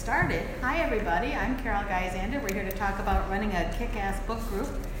Started. Hi everybody, I'm Carol Geisander. We're here to talk about running a kick-ass book group,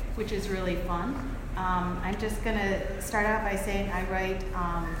 which is really fun. I'm just going to start out by saying I write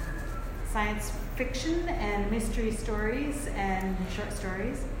science fiction and mystery stories and short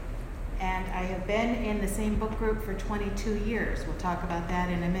stories. And I have been in the same book group for 22 years. We'll talk about that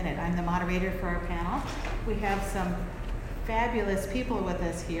in a minute. I'm the moderator for our panel. We have some fabulous people with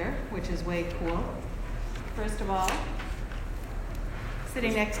us here, which is way cool. First of all,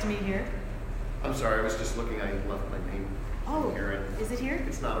 sitting next to me here. I'm sorry, I was just looking. I left my name. Oh, here. Is it here?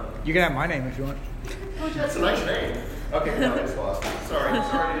 It's not. You can have my name if you want. That's a nice name. Okay, no, it's lost. Sorry to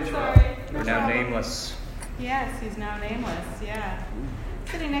interrupt. You're now nameless. Yes, he's now nameless. Yeah.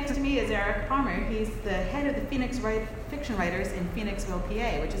 Sitting next to me is Eric Palmer. He's the head of the Phoenix Fiction Writers in Phoenixville,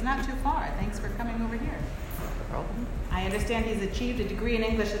 PA, which is not too far. Thanks for coming over here. No problem. I understand he's achieved a degree in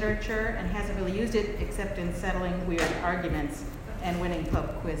English literature and hasn't really used it except in settling weird arguments and winning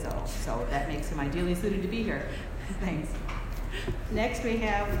pub quizzo. So that makes him ideally suited to be here. Thanks. Next we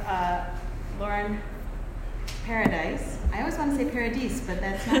have Lauren Paradise. I always want to say Paradise, but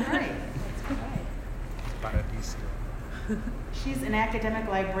that's not right. That's not right. Paradise. She's an academic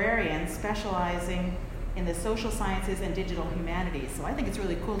librarian specializing in the social sciences and digital humanities. So I think it's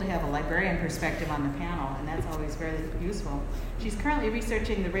really cool to have a librarian perspective on the panel, and that's always very useful. She's currently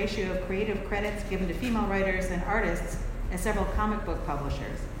researching the ratio of creative credits given to female writers and artists at several comic book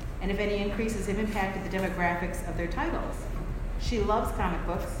publishers, and if any increases have impacted the demographics of their titles. She loves comic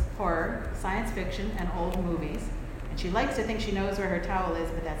books, horror, science fiction, and old movies, and she likes to think she knows where her towel is,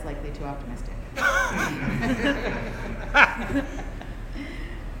 but that's likely too optimistic. That's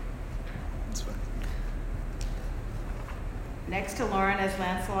fine. Next to Lauren is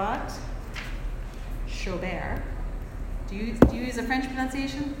Lancelot Chaubert. Do you use a French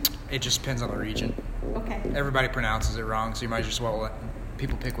pronunciation? It just depends on the region. Okay. Everybody pronounces it wrong, so you might just well let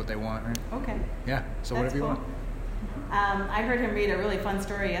people pick what they want, right? Okay. Yeah, so That's whatever you cool. want. I heard him read a really fun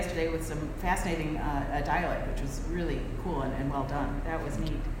story yesterday with some fascinating dialect, which was really cool and well done. That was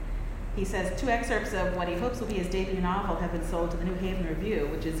neat. He says 2 excerpts of what he hopes will be his debut novel have been sold to the New Haven Review,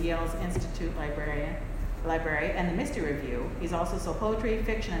 which is Yale's Institute Library, and the Mystery Review. He's also sold poetry,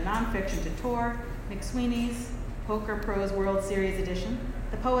 fiction, and nonfiction to Tor, McSweeney's, Poker Pros World Series Edition,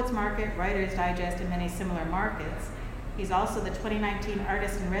 the Poets Market, Writer's Digest, and many similar markets. He's also the 2019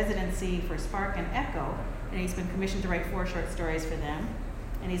 Artist in Residency for Spark and Echo, and he's been commissioned to write 4 short stories for them.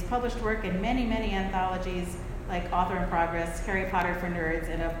 And he's published work in many, many anthologies like Author in Progress, Harry Potter for Nerds,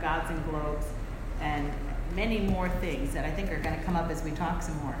 and Of Gods and Globes, and many more things that I think are going to come up as we talk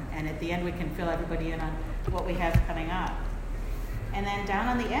some more. And at the end, we can fill everybody in on what we have coming up. And then down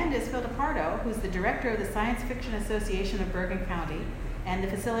on the end is Phil DePardo, who's the director of the Science Fiction Association of Bergen County and the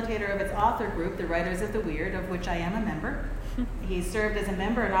facilitator of its author group, the Writers of the Weird, of which I am a member. He's served as a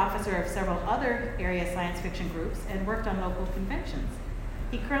member and officer of several other area science fiction groups and worked on local conventions.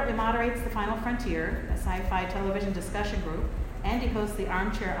 He currently moderates The Final Frontier, a sci-fi television discussion group, and he hosts the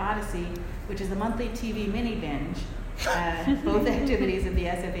Armchair Odyssey, which is a monthly TV mini binge, both activities of the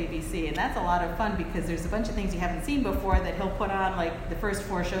SFABC. And that's a lot of fun because there's a bunch of things you haven't seen before that he'll put on, like the first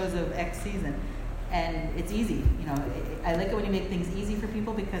 4 shows of X season. And it's easy. You know, I like it when you make things easy for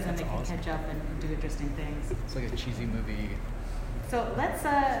people because then they can catch up and do interesting things. It's like a cheesy movie. So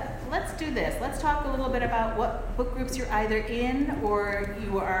let's do this. Let's talk a little bit about what book groups you're either in or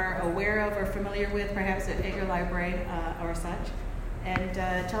you are aware of or familiar with, perhaps at your library or such. And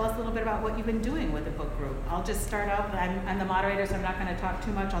tell us a little bit about what you've been doing with the book group. I'll just start off. I'm the moderator, so I'm not going to talk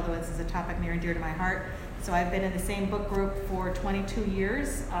too much, although this is a topic near and dear to my heart. So I've been in the same book group for 22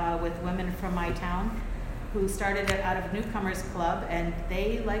 years with women from my town who started it out of Newcomers Club, and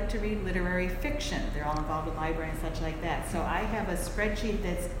they like to read literary fiction. They're all involved with library and such like that. So I have a spreadsheet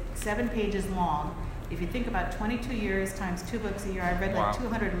that's 7 pages long. If you think about 22 years times 2 books a year, I've read like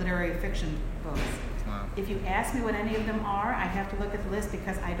 200 literary fiction books. Wow. If you ask me what any of them are, I have to look at the list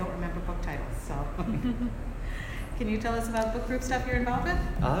because I don't remember book titles. So can you tell us about book group stuff you're involved with?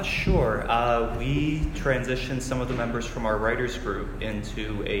 Sure. We transitioned some of the members from our writers group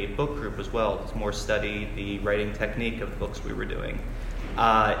into a book group as well to more study the writing technique of the books we were doing.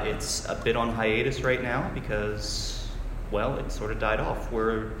 It's a bit on hiatus right now because, well, it sort of died off.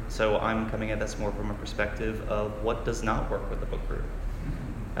 So I'm coming at this more from a perspective of what does not work with the book group.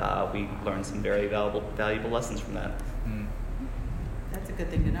 We learned some very valuable lessons from that. That's a good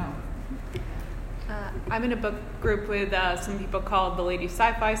thing to know. I'm in a book group with some people called the Lady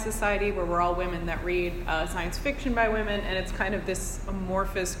Sci-Fi Society, where we're all women that read science fiction by women, and it's kind of this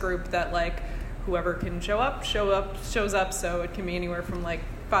amorphous group that, like, whoever can shows up, so it can be anywhere from like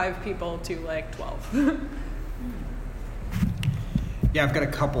 5 people to like 12. Yeah, I've got a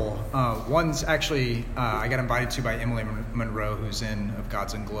couple. One's actually I got invited to by Emily Monroe, who's in Of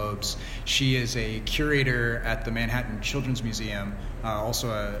Gods and Globes. She is a curator at the Manhattan Children's Museum, also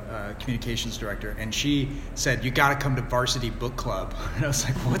a communications director, and she said, "You got to come to Varsity Book Club." And I was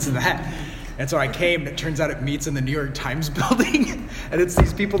like, "What's that?" And so I came, and it turns out it meets in the New York Times building, and it's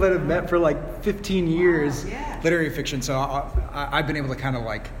these people that have met for like 15 years, literary fiction. So I've been able to kind of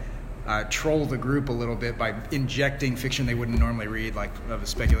like troll the group a little bit by injecting fiction they wouldn't normally read, like of a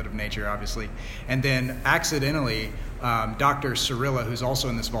speculative nature, obviously. And then accidentally, Dr. Cirilla, who's also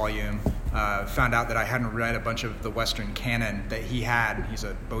in this volume, found out that I hadn't read a bunch of the Western canon that he had. He's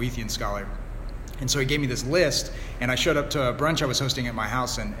a Boethian scholar. And so he gave me this list, and I showed up to a brunch I was hosting at my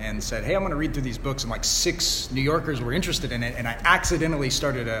house and said, "Hey, I'm going to read through these books." And like 6 New Yorkers were interested in it, and I accidentally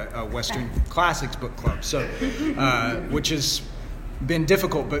started a Western classics book club. So, which has been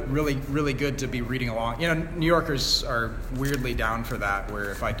difficult, but really, really good to be reading along. You know, New Yorkers are weirdly down for that,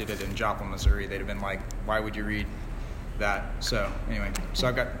 where if I did it in Joplin, Missouri, they'd have been like, "Why would you read that?" So anyway, so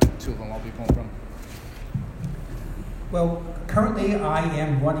I've got 2 of them I'll be pulling from. Well, currently I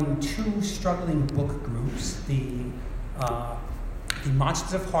am running 2 struggling book groups. The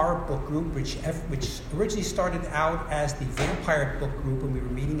Monsters of Horror book group, which originally started out as the Vampire book group when we were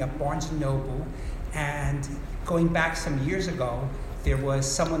meeting at Barnes & Noble. And going back some years ago, there was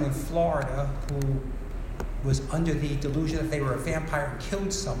someone in Florida who was under the delusion that they were a vampire and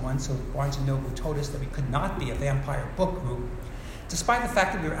killed someone, so Barnes & Noble told us that we could not be a vampire book group, despite the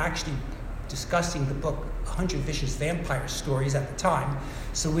fact that we were actually discussing the book 100 Vicious Vampire Stories at the time.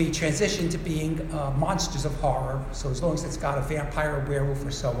 So we transitioned to being Monsters of Horror, so as long as it's got a vampire, a werewolf,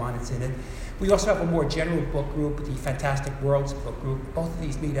 or so on, it's in it. We also have a more general book group, the Fantastic Worlds book group. Both of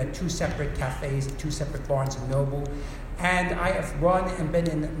these meet at 2 separate cafes, 2 separate Barnes & Noble. And I have run and been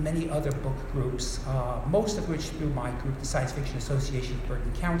in many other book groups, most of which through my group, the Science Fiction Association of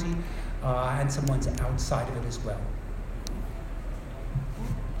Bergen County, and some ones outside of it as well.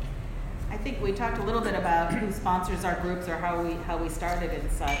 I think we talked a little bit about who sponsors our groups or how we started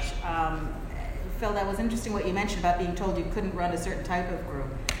and such. Phil, that was interesting what you mentioned about being told you couldn't run a certain type of group.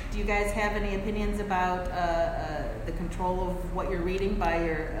 Do you guys have any opinions about the control of what you're reading by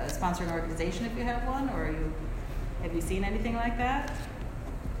your sponsoring organization, if you have one, or have you seen anything like that?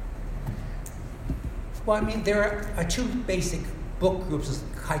 Well, I mean, there are 2 basic book groups,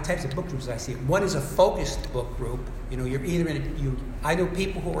 types of book groups I see. One is a focused book group. You know, you're either I know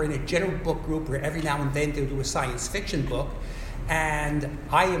people who are in a general book group where every now and then they'll do a science fiction book, and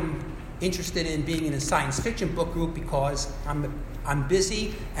I am interested in being in a science fiction book group because I'm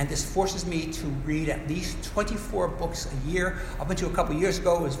busy, and this forces me to read at least 24 books a year. Up until a couple of years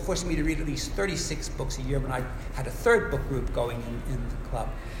ago, it was forcing me to read at least 36 books a year when I had a 3rd book group going in the club.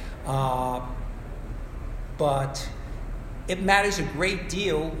 But it matters a great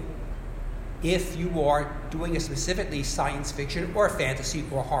deal if you are doing a specifically science fiction or fantasy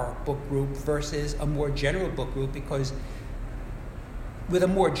or horror book group versus a more general book group, because with a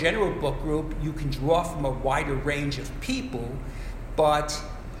more general book group, you can draw from a wider range of people, but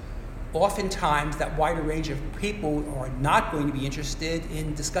oftentimes that wider range of people are not going to be interested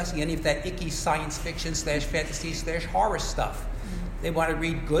in discussing any of that icky science fiction / fantasy / horror stuff. They want to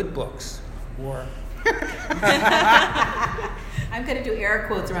read good books or... I'm going to do air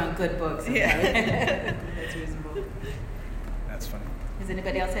quotes around good books. Yeah. That's reasonable. That's funny. Has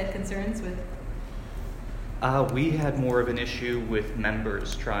anybody else had concerns with? We had more of an issue with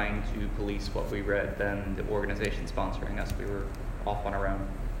members trying to police what we read than the organization sponsoring us. We were off on our own.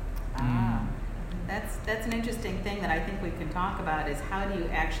 That's an interesting thing that I think we can talk about is how do you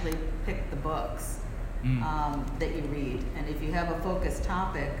actually pick the books that you read? And if you have a focused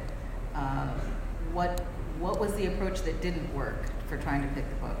topic, what was the approach that didn't work for trying to pick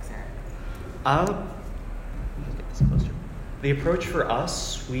the books, Eric? Let's get this closer. The approach for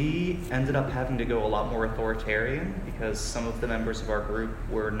us, we ended up having to go a lot more authoritarian because some of the members of our group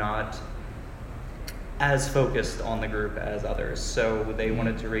were not as focused on the group as others. So they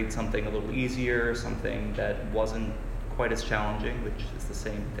wanted to read something a little easier, something that wasn't quite as challenging, which is the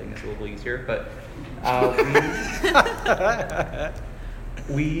same thing as a little easier. But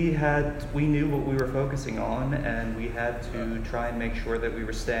we knew what we were focusing on, and we had to try and make sure that we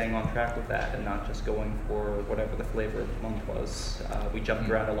were staying on track with that and not just going for whatever the flavor of the month was. We jumped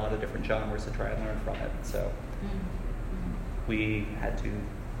around a lot of different genres to try and learn from it. So we had to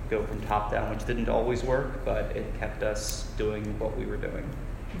go from top down, which didn't always work, but it kept us doing what we were doing.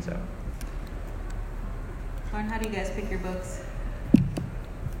 So, Lauren, how do you guys pick your books?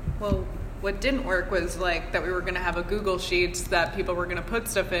 Well, what didn't work was like that we were going to have a Google Sheets that people were going to put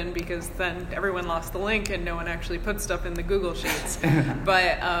stuff in, because then everyone lost the link and no one actually put stuff in the Google Sheets.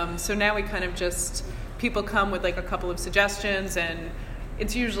 But so now we kind of just, people come with like a couple of suggestions, and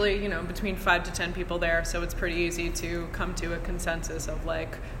it's usually, between 5 to 10 people there, so it's pretty easy to come to a consensus of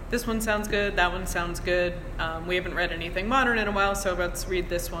like, this one sounds good, that one sounds good. We haven't read anything modern in a while, so let's read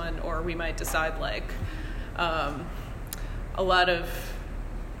this one. Or we might decide like a lot of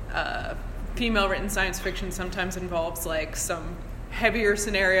female written science fiction sometimes involves like some heavier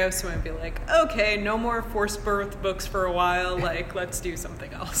scenarios, so I'd be like, okay, no more forced birth books for a while, like let's do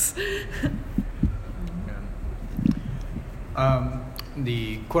something else.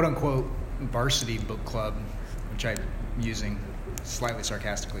 The quote-unquote varsity book club, which I'm using slightly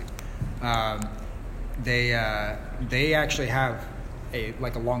sarcastically, they actually have a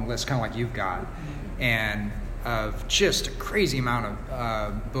long list, kind of like you've got, and of just a crazy amount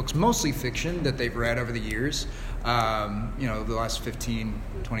of books, mostly fiction, that they've read over the years, the last 15,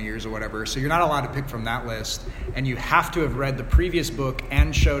 20 years or whatever. So you're not allowed to pick from that list, and you have to have read the previous book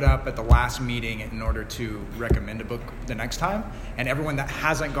and showed up at the last meeting in order to recommend a book the next time. And everyone that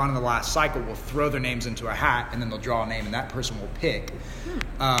hasn't gone in the last cycle will throw their names into a hat, and then they'll draw a name, and that person will pick.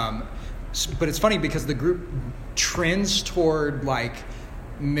 But it's funny because the group trends toward like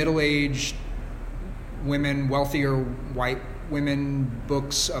middle-aged women, wealthier white women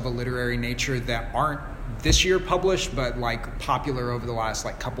books of a literary nature that aren't this year published, but like popular over the last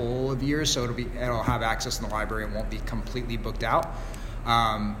like couple of years. So it'll have access in the library and won't be completely booked out.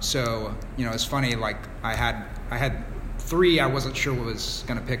 So it's funny. Like I had 3 I wasn't sure what was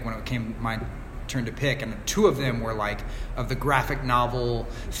going to pick when it came my turn to pick, and 2 of them were like of the graphic novel,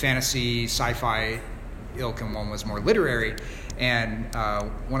 fantasy, sci-fi ilk, and one was more literary. And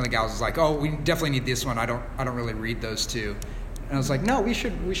one of the gals was like, "Oh, we definitely need this one. I don't really read those 2." And I was like, "No, we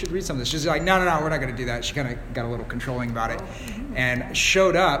should read some of this." She's like, "No, we're not going to do that." She kind of got a little controlling about it, and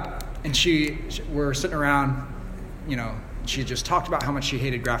showed up, and we're sitting around, she had just talked about how much she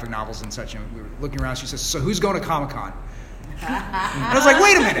hated graphic novels and such, and we were looking around. She says, "So who's going to Comic-Con?" And I was like,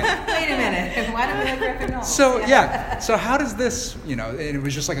 wait a minute. Why do we like graphic novels? So how does this, and it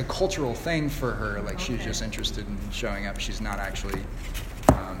was just like a cultural thing for her. Like she's just interested in showing up. She's not actually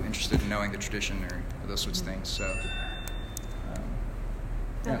interested in knowing the tradition or those sorts of things. So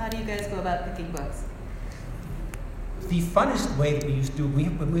how do you guys go about picking books? The funnest way that we used to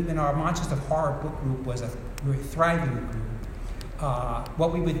do, in our Monsters of Horror book group was a thriving group.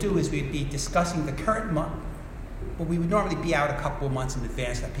 What we would do is we'd be discussing the current month. Well, we would normally be out a couple of months in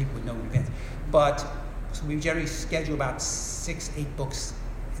advance that people would know in advance. But so we generally schedule about 6-8 books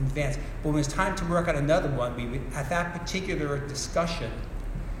in advance. But when it was time to work on another one, we would, at that particular discussion,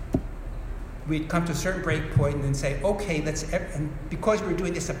 we'd come to a certain break point and then say, okay, and because we were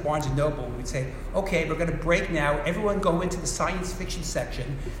doing this at Barnes & Noble, we'd say, okay, we're going to break now. Everyone go into the science fiction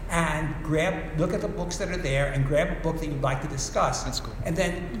section and look at the books that are there and grab a book that you'd like to discuss. That's cool. And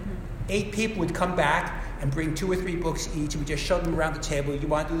then 8 people would come back and bring 2 or 3 books each, and we just showed them around the table. You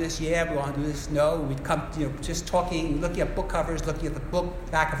want to do this? Yeah. We want to do this? No. We'd come, just talking, looking at book covers, looking at the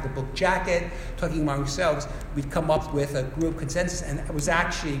back of the book jacket, talking among ourselves. We'd come up with a group consensus, and it was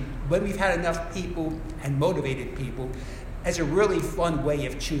actually, when we've had enough people and motivated people, it's a really fun way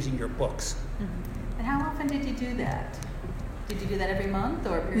of choosing your books. Mm-hmm. And how often did you do that? Did you do that every month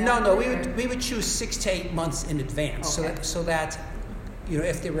or periodically? No. We would choose 6 to 8 months in advance, okay. so that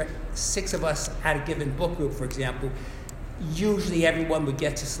if there were 6 of us at a given book group, for example, usually everyone would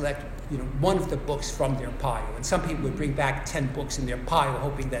get to select, one of the books from their pile. And some people would bring back 10 books in their pile,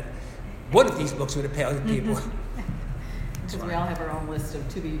 hoping that one of these books would appeal to people. Because we all have our own list of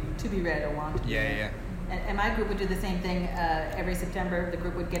to be read or want to be read. Yeah. And my group would do the same thing. Every September, the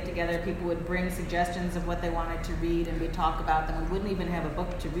group would get together. People would bring suggestions of what they wanted to read, and we'd talk about them. We wouldn't even have a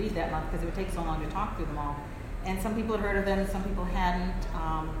book to read that month because it would take so long to talk through them all. And some people had heard of them, some people hadn't.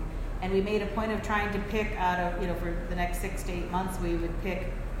 And we made a point of trying to pick out of, for the next 6 to 8 months, we would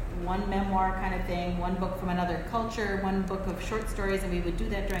pick one memoir kind of thing, one book from another culture, one book of short stories, and we would do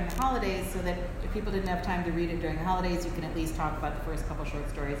that during the holidays so that if people didn't have time to read it during the holidays, you can at least talk about the first couple short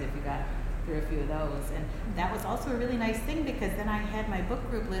stories if you got through a few of those. And that was also a really nice thing because then I had my book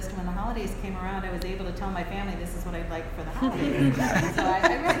group list. When the holidays came around, I was able to tell my family this is what I'd like for the holidays. So I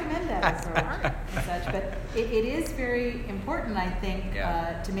recommend that approach and such. But it is very important, I think,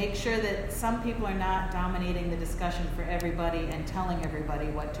 to make sure that some people are not dominating the discussion for everybody and telling everybody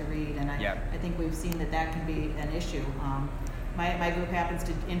what to read. And I think we've seen that can be an issue. my group happens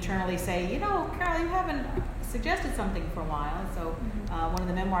to internally say, Carol, you haven't suggested something for a while. And so one of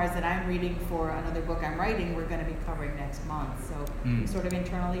the memoirs that I'm reading for another book I'm writing, we're going to be covering next month. So we sort of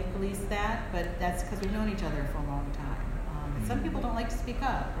internally police that, but that's because we've known each other for a long time. Some people don't like to speak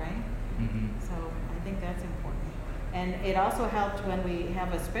up, right? So I think that's important. And it also helped when we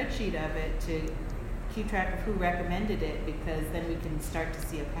have a spreadsheet of it to keep track of who recommended it, because then we can start to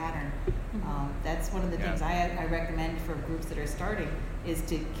see a pattern. That's one of the things I recommend for groups that are starting, is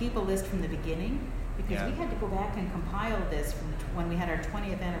to keep a list from the beginning, because we had to go back and compile this from when we had our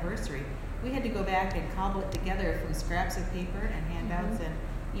 20th anniversary. We had to go back and cobble it together from scraps of paper and handouts and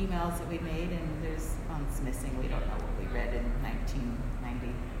emails that we made, and there's months missing. We don't know what we read in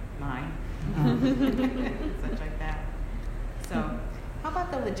 1999, such like that. So how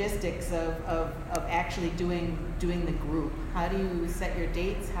about the logistics of actually doing the group? How do you set your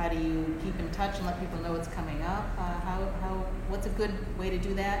dates? How do you keep in touch and let people know what's coming up? What's a good way to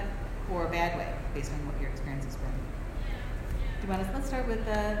do that, or a bad way, based on what your experience has been? Do you want to? Let's start with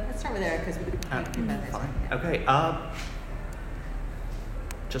Eric, because we can do this. Okay.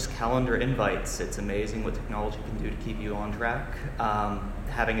 Just calendar invites. It's amazing what technology can do to keep you on track.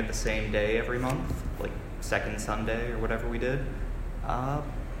 Having it the same day every month, like second Sunday or whatever we did.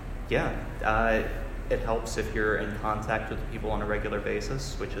 It helps if you're in contact with people on a regular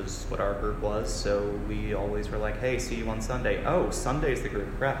basis, which is what our group was. So we always were like, hey, see you on Sunday. Oh, Sunday's the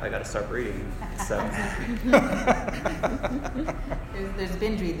group. Crap, I got to start reading. So there's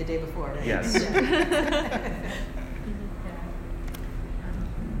binge read the day before, right? Yes.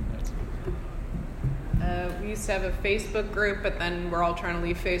 We used to have a Facebook group, but then we're all trying to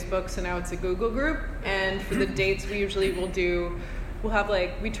leave Facebook, so now it's a Google group. And for the dates, we usually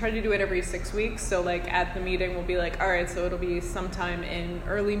we try to do it every 6 weeks. So like at the meeting, we'll be like, all right, so it'll be sometime in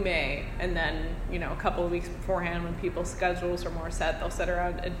early May. And then, a couple of weeks beforehand, when people's schedules are more set, they'll set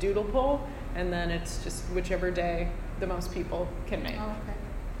around a doodle poll. And then it's just whichever day the most people can make. Oh, okay.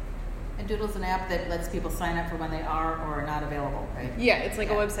 And Doodle's an app that lets people sign up for when they are or are not available, right? Yeah, it's like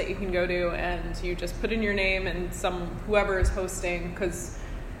a website you can go to, and you just put in your name and whoever is hosting, because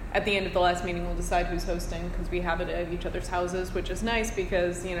at the end of the last meeting we'll decide who's hosting, because we have it at each other's houses, which is nice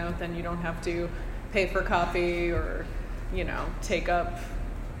because, then you don't have to pay for coffee or, take up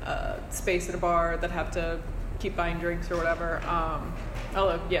space at a bar that have to keep buying drinks or whatever.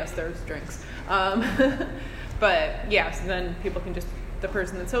 Although, yes, there's drinks. But, yeah, so then people can just... The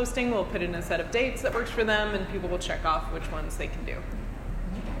person that's hosting will put in a set of dates that works for them, and people will check off which ones they can do.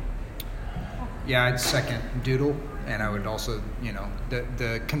 Yeah, I'd second Doodle, and I would also,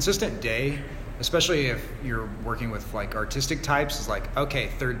 the consistent day, especially if you're working with like artistic types, is like, okay,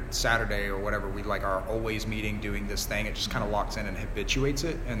 third Saturday or whatever, we like are always meeting, doing this thing. It just kind of locks in and habituates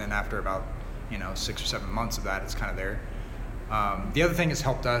it, and then after about 6 or 7 months of that, it's kind of there. The other thing that's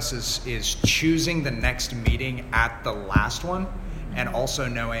helped us is choosing the next meeting at the last one. And also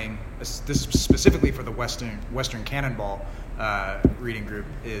knowing, this is specifically for the Western Cannonball reading group,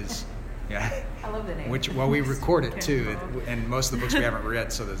 is, I love the name. We record it too, and most of the books we haven't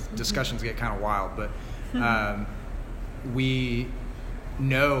read, so the discussions get kind of wild. But we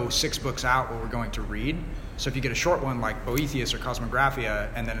know 6 books out what we're going to read. So if you get a short one like Boethius or Cosmographia,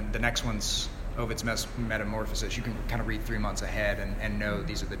 and then the next one's Ovid's Metamorphosis, you can kind of read 3 months ahead and know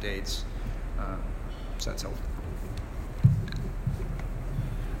these are the dates. So that's helpful.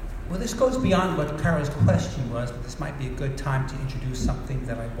 Well, this goes beyond what Carol's question was, but this might be a good time to introduce something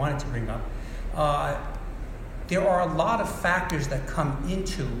that I wanted to bring up. There are a lot of factors that come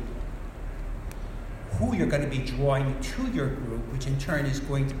into who you're going to be drawing to your group, which in turn is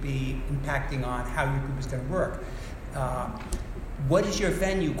going to be impacting on how your group is going to work. What is your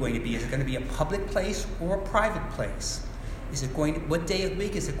venue going to be? Is it going to be a public place or a private place? What day of the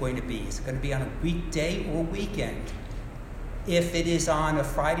week is it going to be? Is it going to be on a weekday or weekend? If it is on a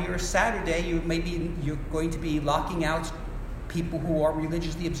Friday or Saturday, you're going to be locking out people who are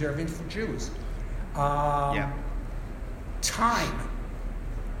religiously observant for Jews. Time.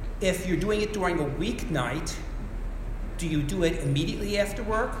 If you're doing it during a weeknight, do you do it immediately after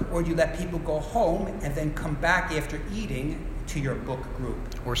work, or do you let people go home and then come back after eating to your book group?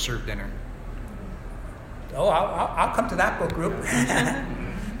 Or serve dinner. Oh, I'll come to that book group.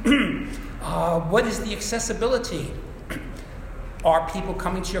 What is the accessibility? Are people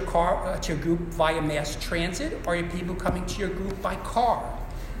coming to your group via mass transit, or are people coming to your group by car?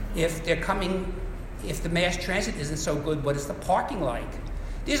 If the mass transit isn't so good, what is the parking like?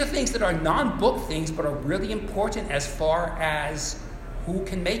 These are things that are non-book things, but are really important as far as who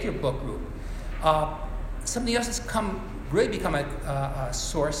can make your book group. Something else that's really become a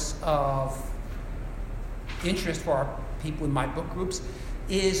source of interest for our people in my book groups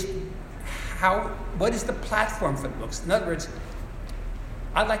is what is the platform for the books? In other words,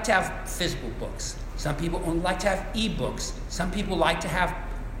 I like to have physical books. Some people only like to have e-books. Some people like to have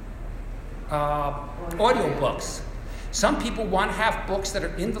audio books. Some people want to have books that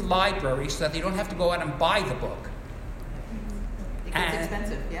are in the library so that they don't have to go out and buy the book. It gets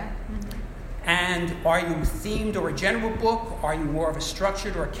expensive, yeah. And are you themed or a general book? Are you more of a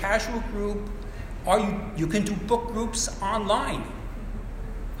structured or a casual group? You can do book groups online.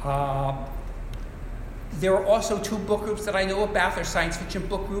 There are also 2 book groups that I know about. They're science fiction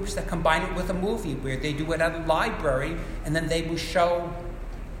book groups that combine it with a movie, where they do it at a library, and then they will show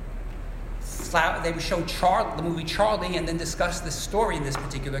the movie Charlie, and then discuss the story in this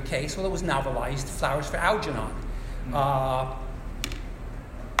particular case. Well, it was novelized, Flowers for Algernon.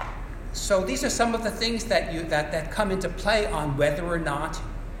 So these are some of the things that come into play on whether or not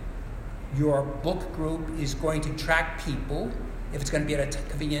your book group is going to attract people, if it's going to be at a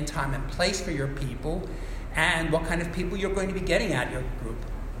convenient time and place for your people, and what kind of people you're going to be getting at your group.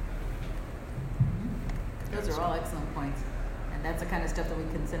 Those are all excellent points. And that's the kind of stuff that we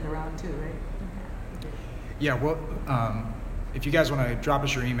can send around too, right? Yeah, well, if you guys want to drop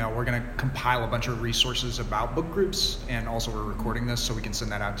us your email, we're going to compile a bunch of resources about book groups, and also we're recording this, so we can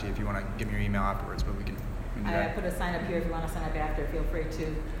send that out to you if you want to give me your email afterwards, but we can do I that. put a sign up here if you want to sign up after. Feel free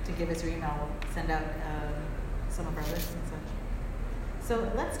to give us your email. We'll send out some of our lists and such.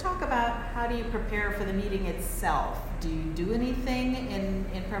 So let's talk about how do you prepare for the meeting itself. Do you do anything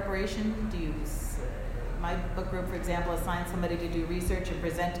in preparation? Do you, my book group, for example, assigns somebody to do research and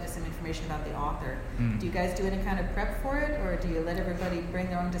present some information about the author. Do you guys do any kind of prep for it, or do you let everybody bring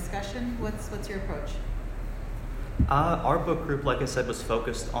their own discussion? What's your approach? Our book group, like I said, was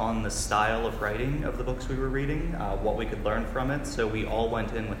focused on the style of writing of the books we were reading, what we could learn from it. So we all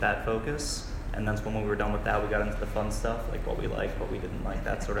went in with that focus. And then when we were done with that, we got into the fun stuff, like what we liked, what we didn't like,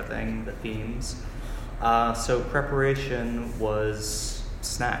 that sort of thing, the themes. So preparation was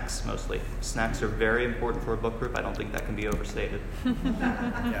snacks, mostly. Snacks are very important for a book group. I don't think that can be overstated.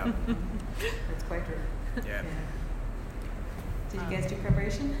 Yeah. That's quite true. Yeah. Did you guys do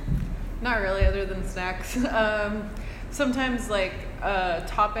preparation? Not really, other than snacks. Sometimes, like, a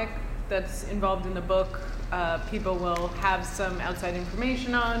topic that's involved in the book, people will have some outside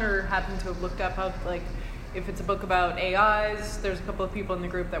information on, or happen to have looked up how, like, if it's a book about AIs, there's a couple of people in the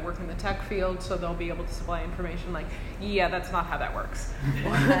group that work in the tech field, so they'll be able to supply information like, yeah, that's not how that works.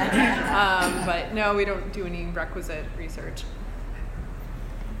 But no, we don't do any requisite research.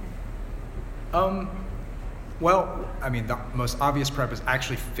 Well, I mean, the most obvious prep is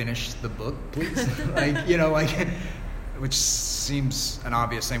actually finish the book, please. Which seems an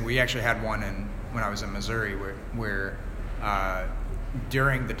obvious thing. We actually had one when I was in Missouri where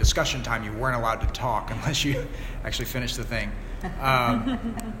during the discussion time you weren't allowed to talk unless you actually finished the thing.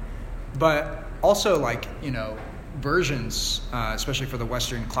 But also, versions, especially for the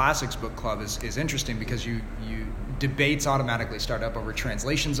Western Classics Book Club, is interesting because you debates automatically start up over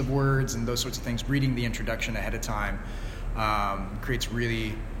translations of words and those sorts of things. Reading the introduction ahead of time creates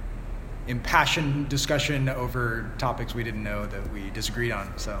really impassioned discussion over topics we didn't know that we disagreed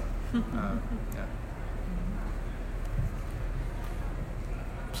on. So, yeah.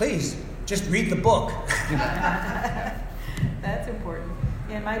 Please, just read the book. That's important.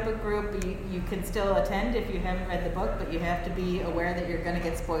 In my book group, you can still attend if you haven't read the book, but you have to be aware that you're going to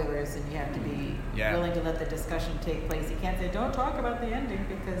get spoilers, and you have to be willing to let the discussion take place. You can't say, don't talk about the ending,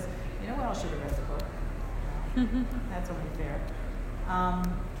 because we all should have read the book. That's only fair. How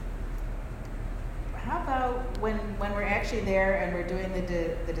about when we're actually there and we're doing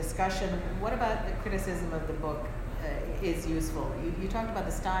the discussion, what about the criticism of the book is useful? You talked about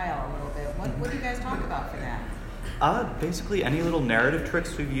the style a little bit. What do you guys talk about for that? Basically, any little narrative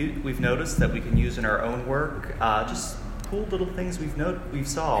tricks we've noticed that we can use in our own work. Just cool little things we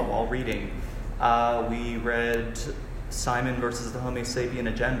saw while reading. We read Simon versus the Homo sapien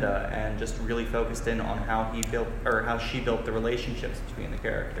Agenda, and just really focused in on how she built the relationships between the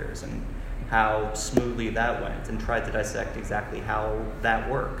characters and how smoothly that went, and tried to dissect exactly how that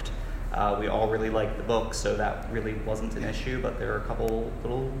worked. We all really liked the book, so that really wasn't an issue, but there are a couple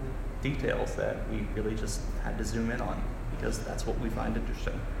little details that we really just had to zoom in on, because that's what we find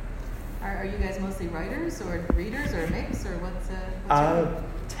interesting. Are you guys mostly writers or readers or a mix, or what's your...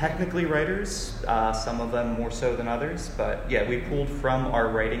 Technically writers, some of them more so than others, but yeah, we pulled from our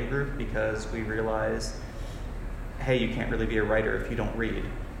writing group because we realized, hey, you can't really be a writer if you don't read,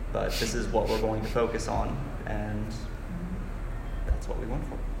 but this is what we're going to focus on, and that's what we went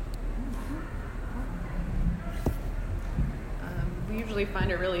for. we usually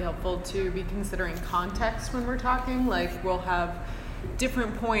find it really helpful to be considering context when we're talking. Like, we'll have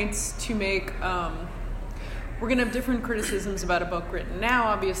different points to make. We're going to have different criticisms about a book written now,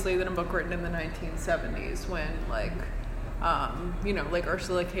 obviously, than a book written in the 1970s when, like, like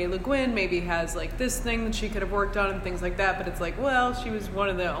Ursula K. Le Guin maybe has, like, this thing that she could have worked on and things like that, but it's like, well, she was one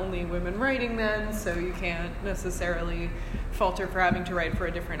of the only women writing then, so you can't necessarily fault her for having to write for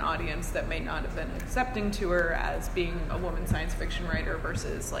a different audience that may not have been accepting to her as being a woman science fiction writer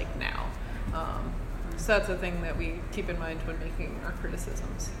versus, like, now. So that's a thing that we keep in mind when making our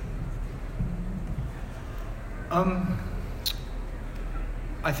criticisms.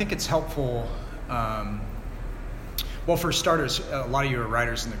 I think it's helpful. Well, for starters, a lot of you are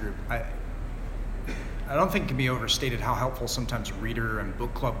writers in the group. I don't think it can be overstated how helpful sometimes reader and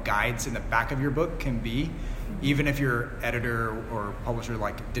book club guides in the back of your book can be, even if your editor or publisher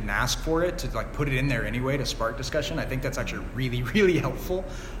didn't ask for it, to put it in there anyway to spark discussion. I think that's actually really, really helpful,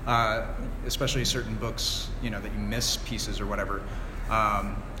 especially certain books, that you miss pieces or whatever.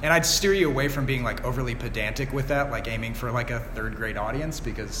 And I'd steer you away from being overly pedantic with that, aiming for a third grade audience,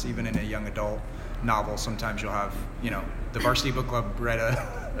 because even in a young adult novel, sometimes you'll have, the Varsity Book Club read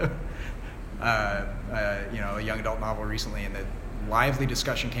a young adult novel recently, and the lively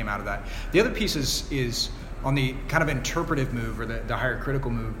discussion came out of that. The other piece is on the kind of interpretive move, or the higher critical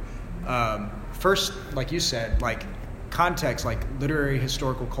move. First, like you said, context, literary,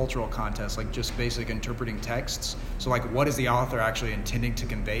 historical, cultural context, just basic interpreting texts. So what is the author actually intending to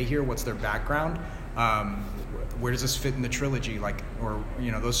convey here? What's their background? Where does this fit in the trilogy?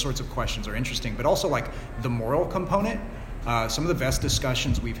 Those sorts of questions are interesting. But also the moral component. Some of the best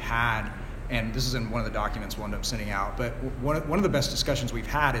discussions we've had, and this is in one of the documents we'll end up sending out, but one of the best discussions we've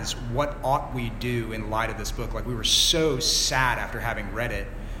had is what ought we do in light of this book. We were so sad after having read it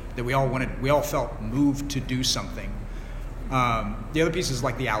that we all felt moved to do something. The other piece is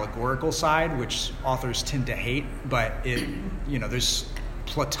the allegorical side, which authors tend to hate, but there's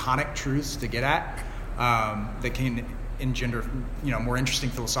Platonic truths to get at that can engender more interesting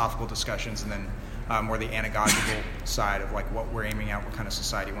philosophical discussions, and then more the anagogical side of what we're aiming at, what kind of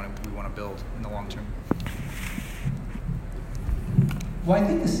society we want to build in the long term. Well, I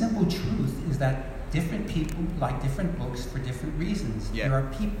think the simple truth is that different people like different books for different reasons. Yeah. There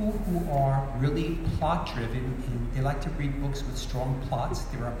are people who are really plot-driven, and they like to read books with strong plots.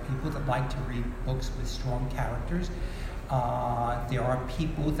 There are people that like to read books with strong characters. There are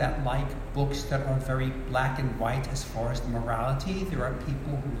people that like books that are very black and white as far as the morality. There are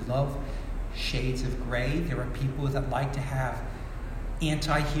people who love shades of gray. There are people that like to have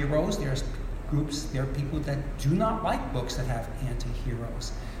anti-heroes. There are people that do not like books that have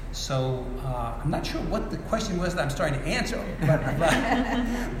anti-heroes. So I'm not sure what the question was that I'm starting to answer,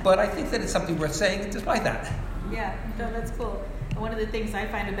 but I think that it's something worth saying despite that. Yeah, no, that's cool. One of the things I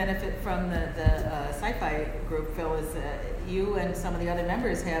find a benefit from the sci-fi group, Phil, is you and some of the other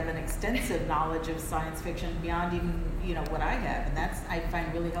members have an extensive knowledge of science fiction beyond even what I have, and that's I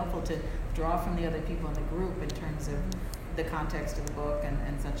find really helpful to draw from the other people in the group in terms of the context of the book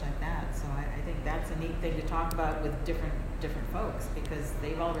and such like that. So I think that's a neat thing to talk about with different folks, because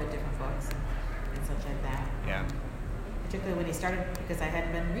they've all read different books and such like that. Yeah. Particularly when he started, because I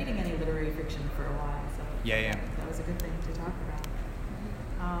hadn't been reading any literary fiction for a while. So Yeah. that was a good thing to talk about.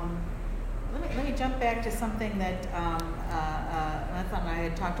 Let me jump back to something that Nathan and I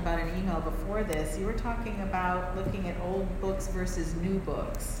had talked about in an email before this. You were talking about looking at old books versus new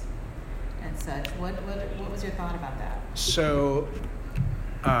books and such. What was your thought about that? So,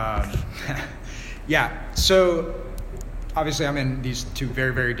 So, obviously, I'm in these two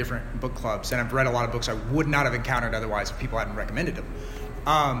very, very different book clubs, and I've read a lot of books I would not have encountered otherwise if people hadn't recommended them.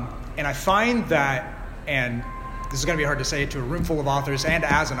 And I find that, and this is going to be hard to say to a room full of authors and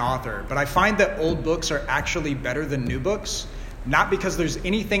as an author, but I find that old books are actually better than new books, not because there's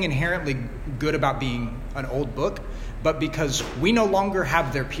anything inherently good about being an old book, but because we no longer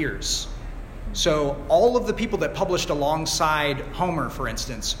have their peers. So all of the people that published alongside Homer, for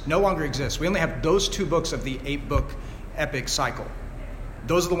instance, no longer exist. We only have those 2 books of the 8-book epic cycle.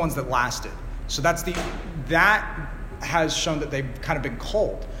 Those are the ones that lasted. So that has shown that they've kind of been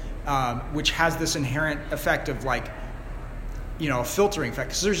culled, which has this inherent effect of a filtering effect.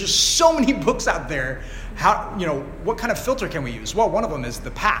 Because there's just so many books out there. What kind of filter can we use? Well, one of them is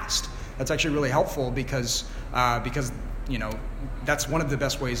the past. That's actually really helpful because that's one of the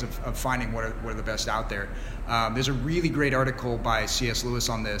best ways of finding what are the best out there. There's a really great article by C.S. Lewis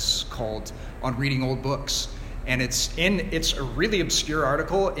on this called "On Reading Old Books," and it's a really obscure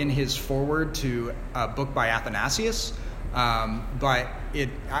article in his foreword to a book by Athanasius, but it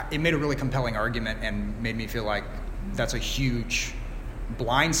made a really compelling argument and made me feel like that's a huge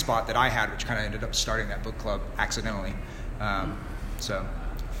blind spot that I had, which kind of ended up starting that book club accidentally. So.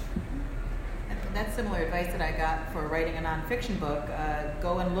 And that's similar advice that I got for writing a nonfiction book.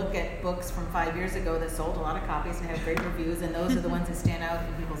 Go and look at books from 5 years ago that sold a lot of copies and have great reviews, and those are the ones that stand out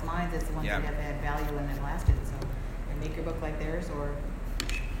in people's minds as the ones that have had value and have lasted. So, and make your book like theirs, or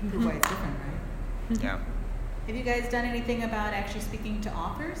prove why it's different, right? Yeah. Have you guys done anything about actually speaking to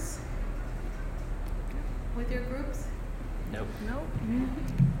authors with your groups? Nope.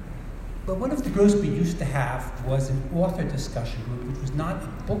 But one of the groups we used to have was an author discussion group, which was not a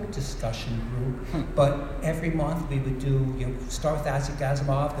book discussion group, but every month we would do, start with Isaac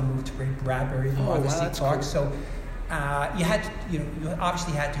Asimov, then move to Ray Bradbury, then Arthur C. Clarke. Cool. So you had to, you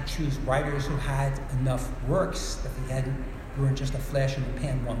obviously had to choose writers who had enough works that they weren't just a flash in the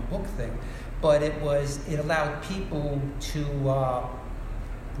pan one book thing. But it allowed people to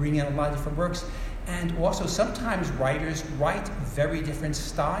bring in a lot of different works. And also, sometimes writers write very different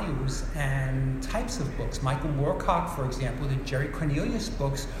styles and types of books. Michael Moorcock, for example, the Jerry Cornelius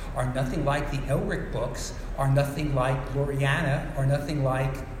books are nothing like the Elric books, are nothing like Gloriana, are nothing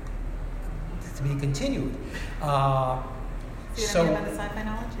like To Be Continued. So about the sci-fi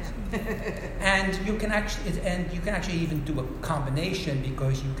knowledge, and you can actually even do a combination,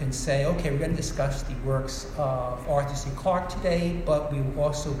 because you can say, okay, we're going to discuss the works of Arthur C. Clarke today, but we will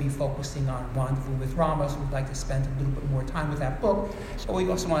also be focusing on Rendezvous with Rama, so we'd like to spend a little bit more time with that book. But we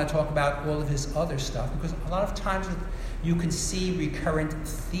also want to talk about all of his other stuff, because a lot of times you can see recurrent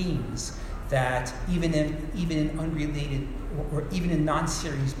themes that even in unrelated or even in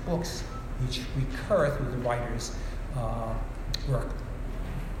non-series books, which recur through the writer's work.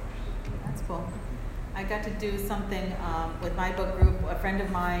 That's cool. I got to do something with my book group. A friend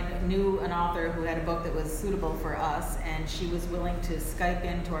of mine knew an author who had a book that was suitable for us, and she was willing to Skype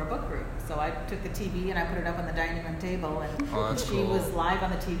into our book group. So I took the TV and I put it up on the dining room table, and she was live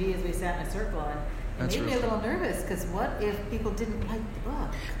on the TV as we sat in a circle. And it made me a little nervous, because what if people didn't like the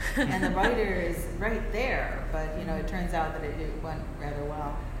book? And the writer is right there, but it turns out that it went rather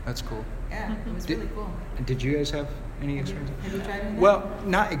well. That's cool. Yeah, it was really cool. Did you guys have any experience? Have you tried anything? Well,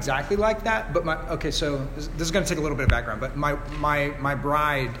 not exactly like that, but so this is going to take a little bit of background, but my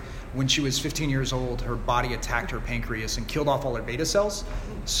bride, when she was 15 years old, her body attacked her pancreas and killed off all her beta cells.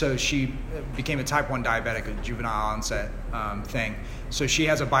 So she became a type 1 diabetic, a juvenile onset thing. So she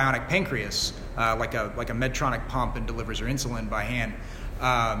has a bionic pancreas, like a Medtronic pump, and delivers her insulin by hand.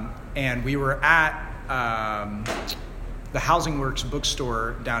 And we were at the Housing Works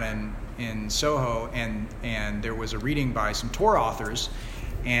bookstore down in Soho, and there was a reading by some Torah authors,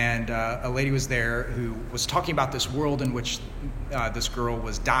 and a lady was there who was talking about this world in which this girl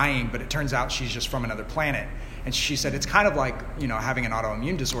was dying, but it turns out she's just from another planet. And she said it's kind of like having an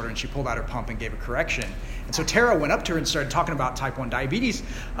autoimmune disorder, and she pulled out her pump and gave a correction. And so Tara went up to her and started talking about type 1 diabetes,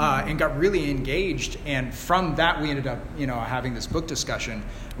 and got really engaged. And from that, we ended up having this book discussion.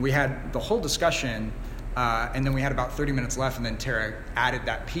 We had the whole discussion. And then we had about 30 minutes left, and then Tara added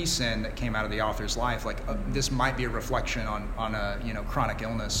that piece in that came out of the author's life, like this might be a reflection on a chronic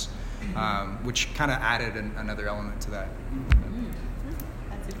illness, which kind of added another element to that.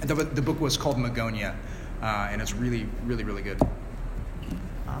 The book was called Magonia, and it's really, really, really good.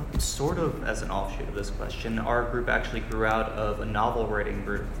 Sort of as an offshoot of this question, our group actually grew out of a novel writing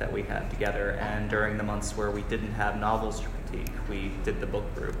group that we had together, and during the months where we didn't have novels to critique, we did the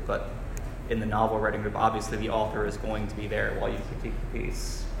book group, but in the novel writing group, obviously the author is going to be there while you critique the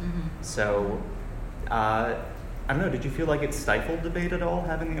piece. Mm-hmm. So, I don't know, did you feel like it stifled debate at all,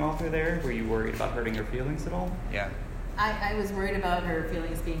 having the author there? Were you worried about hurting her feelings at all? Yeah. I was worried about her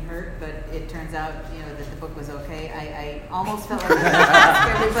feelings being hurt, but it turns out, that the book was okay. I almost felt like I had to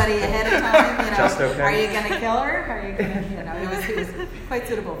ask everybody ahead of time, Just okay. Are you going to kill her? Are you going to, it was quite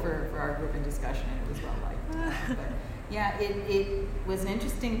suitable for our group in discussion, and it was well liked. But yeah, it was an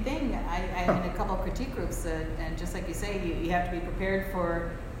interesting thing. I'm in a couple of critique groups, and just like you say, you have to be prepared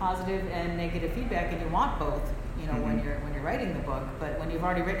for positive and negative feedback, and you want both, mm-hmm. when you're writing the book. But when you've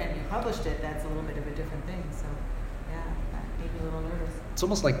already written it and you published it, that's a little bit of a different thing. So yeah, that made me a little nervous. It's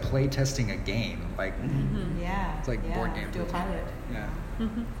almost like play testing a game, like yeah, it's like board game. Do a pilot. Yeah.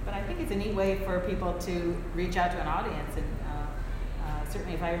 But I think it's a neat way for people to reach out to an audience, and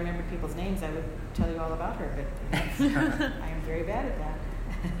certainly if I remembered people's names, I would tell you all about her, but I am very bad at that.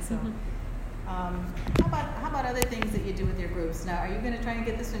 So, how about other things that you do with your groups? Now, are you going to try and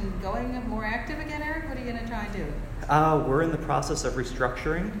get this one going more active again, Eric? What are you going to try and do? We're in the process of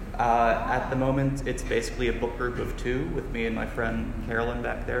restructuring. At the moment, it's basically a book group of 2 with me and my friend Carolyn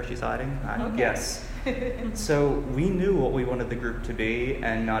back there. She's hiding. Okay. Yes. So we knew what we wanted the group to be,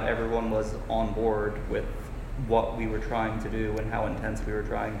 and not everyone was on board with what we were trying to do and how intense we were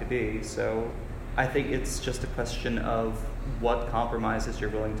trying to be. So I think it's just a question of what compromises you're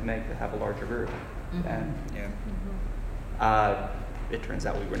willing to make to have a larger group. Mm-hmm. And Yeah. it turns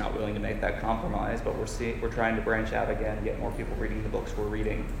out we were not willing to make that compromise, but we're trying to branch out again and get more people reading the books we're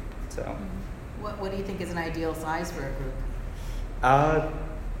reading. So, What do you think is an ideal size for a group?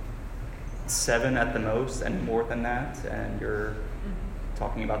 7 at the most, and more than that, and you're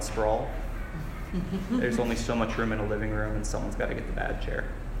talking about sprawl. There's only so much room in a living room, and someone's got to get the bad chair.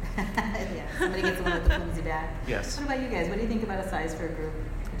 Yeah, somebody gets the one with the flimsy back. Yes. What about you guys? What do you think about a size for a group?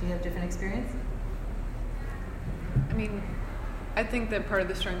 Do you have different experience? I mean, I think that part of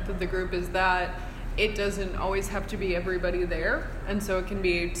the strength of the group is that it doesn't always have to be everybody there. And so it can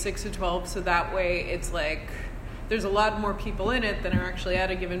be 6 to 12. So that way it's like there's a lot more people in it than are actually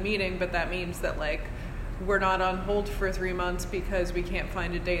at a given meeting. But that means that like we're not on hold for 3 months because we can't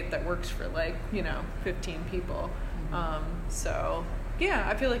find a date that works for 15 people. So yeah,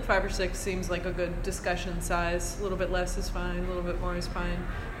 I feel like 5 or 6 seems like a good discussion size. A little bit less is fine. A little bit more is fine.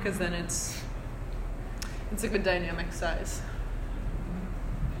 Because then it's a good dynamic size.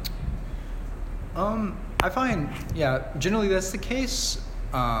 I find, generally that's the case.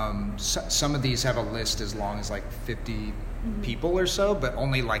 Some of these have a list as long as like 50 people or so, but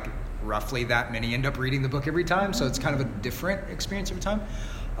only like roughly that many end up reading the book every time. So it's kind of a different experience every time.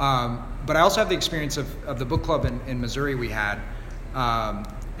 But I also have the experience of the book club in Missouri we had.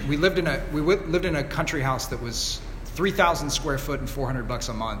 We lived in a country house that was 3,000 square foot and $400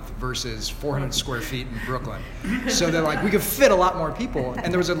 a month versus 400 square feet in Brooklyn. So they're like, we could fit a lot more people.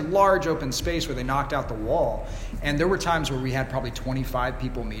 And there was a large open space where they knocked out the wall. And there were times where we had probably 25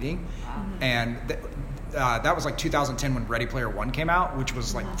 people meeting. And that was like 2010 when Ready Player One came out, which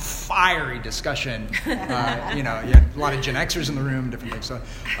was like fiery discussion. You had a lot of Gen Xers in the room, different things.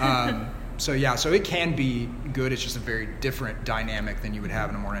 So it can be good. It's just a very different dynamic than you would have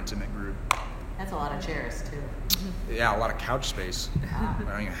in a more intimate group. That's a lot of chairs, too. Yeah, a lot of couch space. I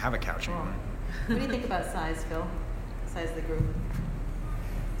don't even have a couch anymore. What do you think about size, Phil? Size of the group?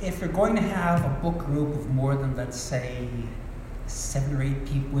 If you're going to have a book group of more than, let's say, 7 or 8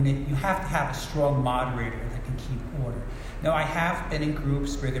 people in it, you have to have a strong moderator that can keep order. Now, I have been in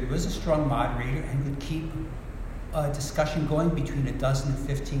groups where there was a strong moderator and could keep a discussion going between 12 and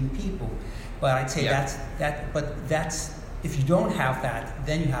 15 people. But I'd say that's if you don't have that,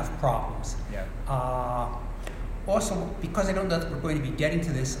 then you have problems. Yeah. Also, because I don't know that we're going to be getting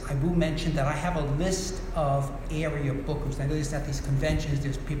to this, I will mention that I have a list of area book groups. I noticed at these conventions,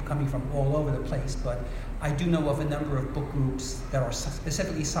 there's people coming from all over the place, but I do know of a number of book groups that are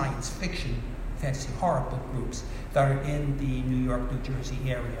specifically science fiction, fantasy horror book groups that are in the New York, New Jersey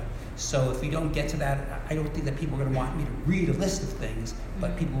area. So if we don't get to that, I don't think that people are going to want me to read a list of things,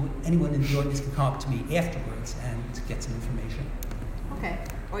 but anyone in the audience can come up to me afterwards and get some information. Okay.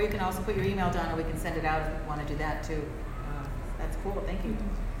 Or you can also put your email down, or we can send it out if you want to do that too. That's cool. Thank you.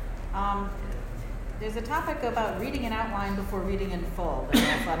 There's a topic about reading an outline before reading in full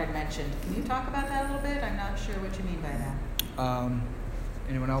that I thought I'd mentioned. Can you talk about that a little bit? I'm not sure what you mean by that.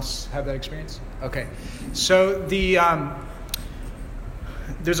 Anyone else have that experience? Okay. So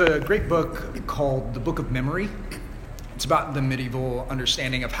there's a great book called The Book of Memory. It's about the medieval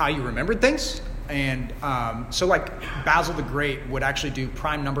understanding of how you remembered things. And so like Basil the Great would actually do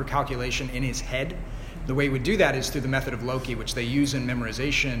prime number calculation in his head. The way he would do that is through the method of Loki, which they use in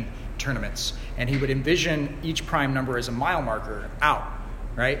memorization tournaments. And he would envision each prime number as a mile marker out,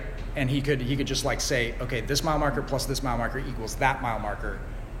 right? And he could just like say, okay, this mile marker plus this mile marker equals that mile marker,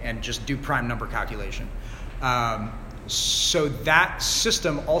 and just do prime number calculation. So that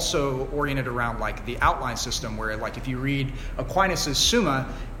system also oriented around like the outline system, where like if you read Aquinas'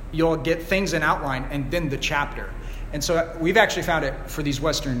 Summa, you'll get things in outline and then the chapter. And so we've actually found it for these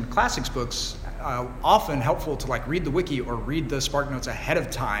Western classics books often helpful to like read the wiki or read the SparkNotes ahead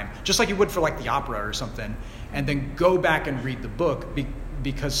of time, just like you would for like the opera or something, and then go back and read the book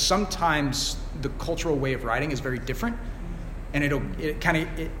because sometimes the cultural way of writing is very different, and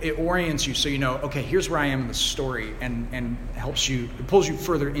it orients you so you know, okay, here's where I am in the story, and it pulls you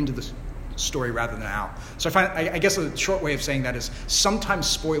further into the story rather than out. So I guess a short way of saying that is sometimes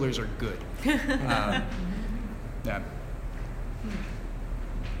spoilers are good. Yeah.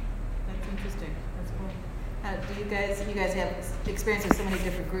 That's interesting. That's cool. Do you guys have experience with so many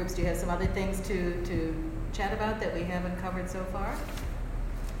different groups? Do you have some other things to chat about that we haven't covered so far?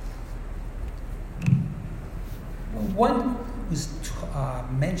 Well, one was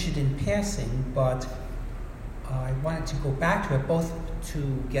mentioned in passing, but I wanted to go back to it, both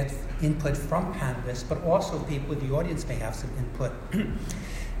to get input from panelists, but also people in the audience may have some input,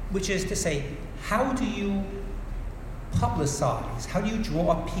 which is to say, how do you publicize? How do you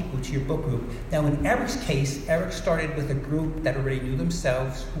draw people to your book group? Now, in Eric's case, Eric started with a group that already knew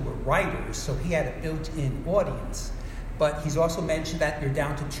themselves, who were writers, so he had a built-in audience. But he's also mentioned that you're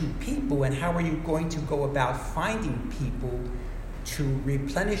down to 2 people, and how are you going to go about finding people to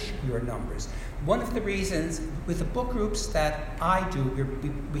replenish your numbers? One of the reasons with the book groups that I do,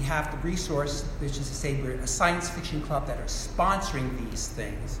 we have the resource, which is to say we're a science fiction club that are sponsoring these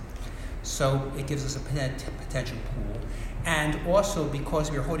things. So it gives us a potential pool. And also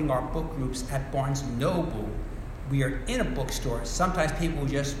because we're holding our book groups at Barnes & Noble, we are in a bookstore. Sometimes people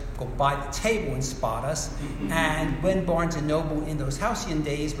just go by the table and spot us. And when Barnes & Noble, in those halcyon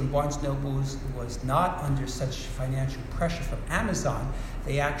days, when Barnes & Noble was not under such financial pressure from Amazon,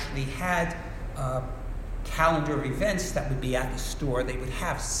 they actually had a calendar of events that would be at the store. They would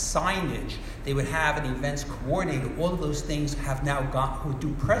have signage. They would have an events coordinator. All of those things have now who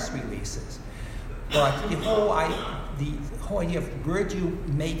do press releases. But the whole idea of where do you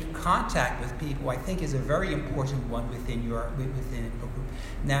make contact with people, I think, is a very important one within a book group.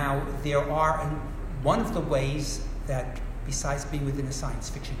 Now, there are one of the ways that, besides being within a science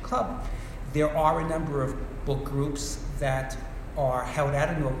fiction club, there are a number of book groups that are held at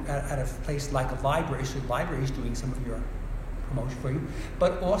a place like a library, so the library is doing some of your promotion for you.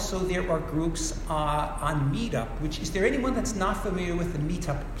 But also there are groups on Meetup, is there anyone that's not familiar with the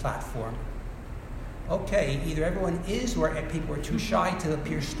Meetup platform? Okay, either everyone is or people are too shy to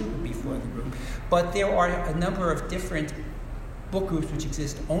appear stupid before the group. But there are a number of different book groups which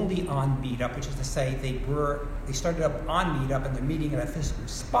exist only on Meetup, which is to say they started up on Meetup and they're meeting at a physical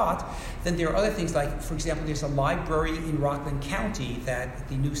spot. Then there are other things like, for example, there's a library in Rockland County, that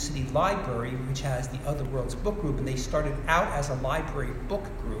the New City Library, which has the Other Worlds book group, and they started out as a library book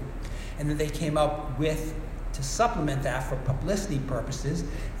group, and then they came up with, to supplement that for publicity purposes,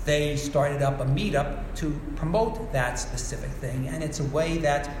 they started up a Meetup to promote that specific thing, and it's a way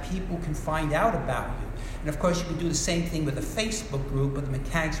that people can find out about you. And of course, you can do the same thing with a Facebook group, but the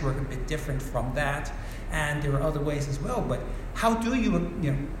mechanics work a bit different from that. And there are other ways as well. But how do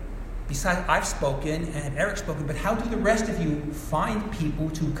you besides I've spoken and Eric's spoken, but how do the rest of you find people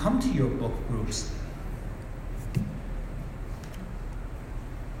to come to your book groups?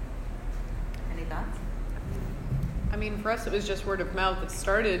 Any thoughts? I mean, for us, it was just word of mouth. It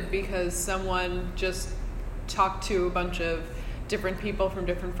started because someone just talked to a bunch of different people from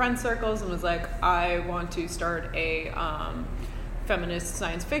different friend circles and was like, I want to start a feminist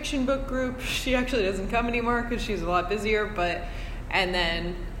science fiction book group. She actually doesn't come anymore because she's a lot busier, and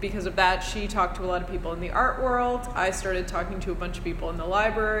then because of that, she talked to a lot of people in the art world. I started talking to a bunch of people in the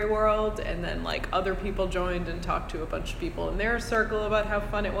library world, and then other people joined and talked to a bunch of people in their circle about how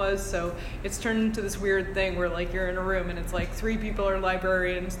fun it was. So it's turned into this weird thing where you're in a room and it's 3 people are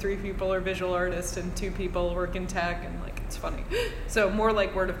librarians, 3 people are visual artists, and 2 people work in tech, and it's funny. So more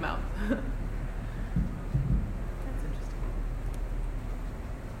like word of mouth. That's interesting.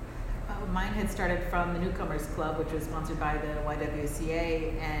 Mine had started from the Newcomers Club, which was sponsored by the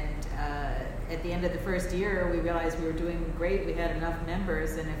YWCA, and at the end of the first year, we realized we were doing great. We had enough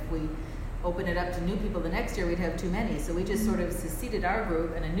members, and if we open it up to new people the next year, we'd have too many. So we just sort of seceded our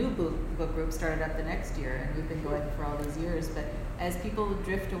group, and a new book group started up the next year, and we've been going for all these years. But as people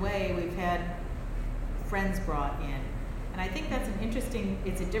drift away, we've had friends brought in. And I think that's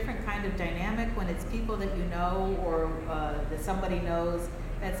it's a different kind of dynamic when it's people that you know or that somebody knows.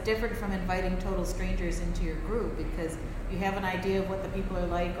 That's different from inviting total strangers into your group, because you have an idea of what the people are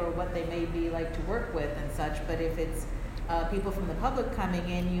like or what they may be like to work with and such. But if it's people from the public coming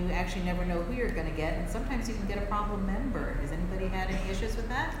in, you actually never know who you're going to get. And sometimes you can get a problem member. Has anybody had any issues with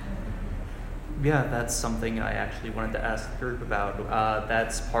that? Yeah, that's something I actually wanted to ask the group about.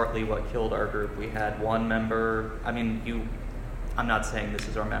 That's partly what killed our group. We had one member, I'm not saying this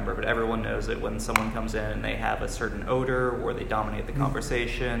is our member, but everyone knows it when someone comes in and they have a certain odor, or they dominate the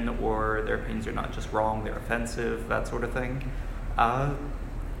conversation, or their opinions are not just wrong, they're offensive, that sort of thing.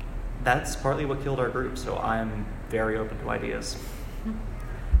 That's partly what killed our group, so I'm very open to ideas.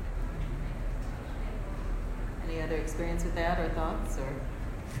 Any other experience with that or thoughts?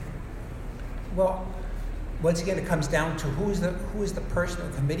 Well, once again, it comes down to who is the person or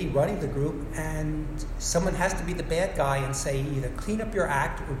committee running the group, and someone has to be the bad guy and say either clean up your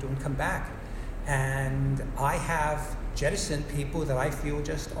act or don't come back. And I have jettisoned people that I feel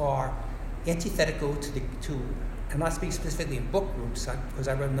just are antithetical to. I'm not speaking specifically in book groups because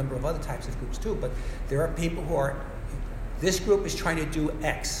I run a number of other types of groups too. But there are people who are. This group is trying to do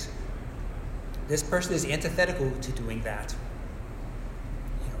X. This person is antithetical to doing that.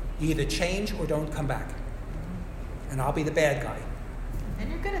 Either change or don't come back. And I'll be the bad guy. And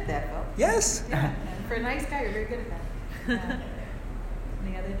you're good at that, Phil. Yes. Yeah. And for a nice guy, you're very good at that.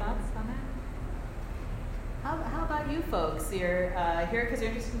 Any other thoughts on that? How about you folks? You're here because you're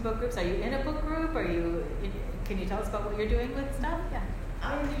interested in book groups. Are you in a book group? Can you tell us about what you're doing with stuff? Yeah.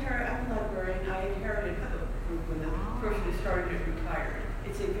 I'm a librarian. I inherited a book group when the person who started it retired.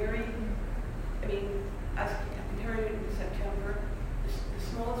 It's a very, I inherited it in September. The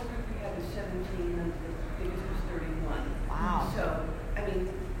smallest group we have is 17, and the biggest was 31. Wow. So,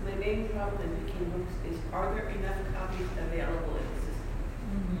 my main problem in picking books is, are there enough copies available in the system?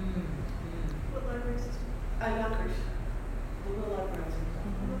 Mm-hmm. What library system? Yonkers. The little libraries.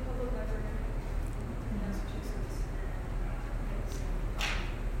 The public library in Massachusetts.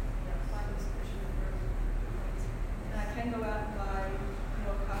 Find a sufficient number of copies. And I can go out and buy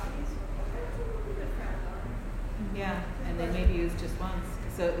more copies. That's a little bit frowned on. Yeah, and they may be used just once.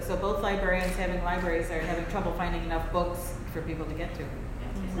 So both librarians having libraries are having trouble finding enough books for people to get to.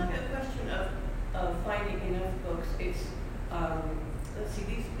 It's not a question of finding enough books. It's let's see,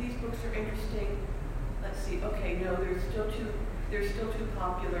 these books are interesting. Let's see. Okay, no, they're still too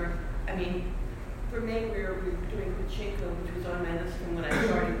popular. For May we were doing Pachinko, which was on my list from when I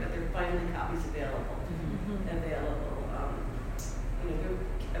started, but there are finally copies available.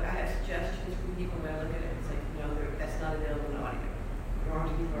 I have suggestions from people when I look at it. It's like, no, that's not available in audio. There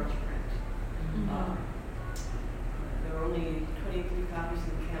aren't any large print. There are only 23 copies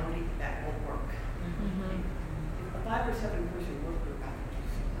in the county. That won't work. If a 5 or 7 person book group, I can do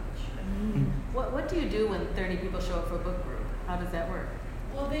so much. What do you do when 30 people show up for a book group? How does that work?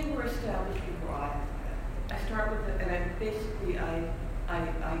 Well, they were established before I start with it, and I make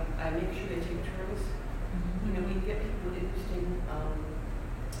sure they take turns. We get people with interesting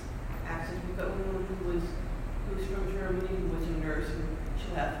accents. We've got one who's from Germany, who was a nurse, and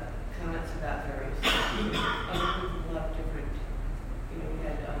she'll have comments about various things. Other people have different.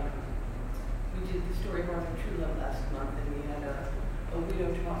 We did the story of Arthur Trulove last month, and we had a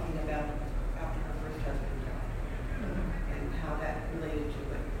widow talking about after her first husband died, and how that related to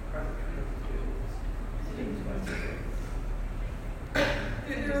what Arthur Trulove was doing.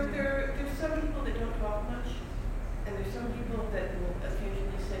 There's some people that don't talk much, and there's some people that will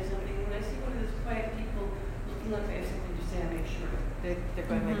occasionally say something. When I see one of those quiet people looking like they have something to say, I make sure They're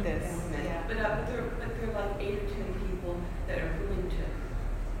going like this. Yeah. But there are like 8 or 10 people that are willing to.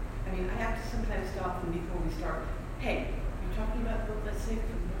 I have to sometimes stop them before we start. Hey, you're talking about the book. Let's save it for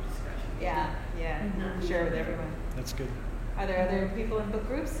the book discussion. Yeah. Share with everyone. That's good. Are there other people in book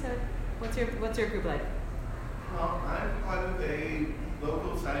groups? What's your group like? Well, I'm part of a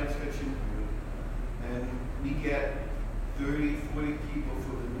local science fiction group, and we get 30, 40 people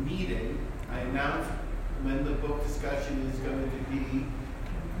for the meeting. I announce when the book discussion is going to be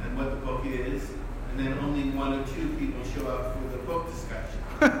and what the book is, and then only 1 or 2 people show up for the book discussion.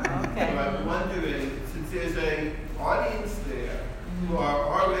 Okay. So I'm wondering, since there's an audience there who are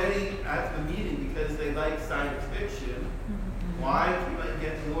already at the meeting because they like science fiction, why can't I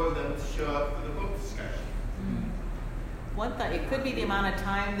get more of them to show up for the book discussion? One thought, it could be the amount of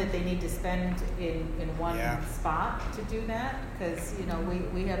time that they need to spend in one spot to do that, because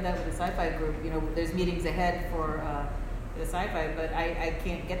we have that with the sci-fi group. There's meetings ahead for the sci-fi, but I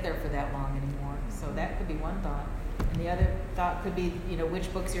can't get there for that long anymore. So that could be one thought. And the other thought could be,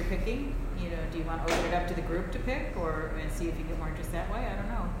 which books you're picking. Do you want to open it up to the group to pick, or see if you get more interest that way? I don't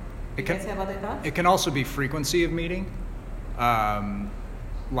know. You guys have other thoughts? It can also be frequency of meeting.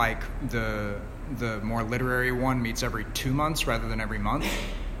 Like the more literary one meets every 2 months rather than every month.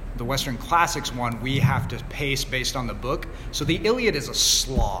 The Western Classics one, we have to pace based on the book. So the Iliad is a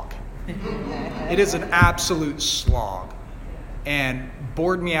slog. It is an absolute slog. And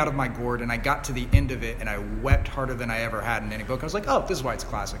bored me out of my gourd, and I got to the end of it, and I wept harder than I ever had in any book. I was like, oh, this is why it's a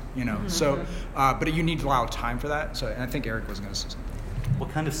classic, So, but you need to allow time for that. So, and I think Eric was going to say something. What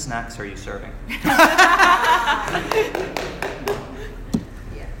kind of snacks are you serving?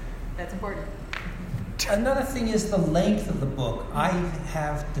 That's important. Another thing is the length of the book. I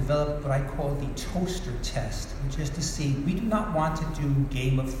have developed what I call the toaster test, which is to see, we do not want to do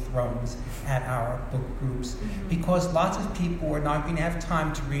Game of Thrones at our book groups because lots of people are not going to have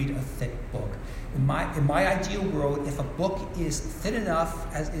time to read a thick book. In my ideal world, if a book is thin enough,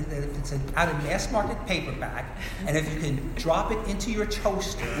 if it's out of mass market paperback, and if you can drop it into your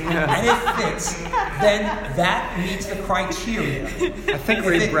toaster and it fits, then that meets the criteria. I think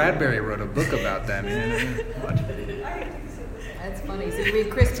Ray Bradbury wrote a book about that. That's funny. So you read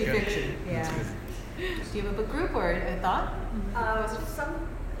Christie fiction. Yeah. Do you have a book group or a thought?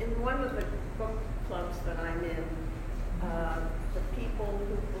 In one of the book clubs that I'm in, the people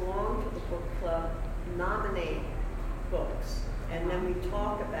who belong to the book club nominate books, and then we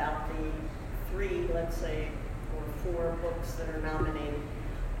talk about the 3, let's say, or 4 books that are nominated.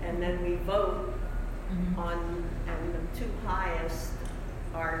 And then we vote on, and the 2 highest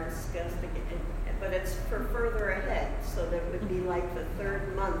are discussed again. But it's for further ahead, so that it would be like the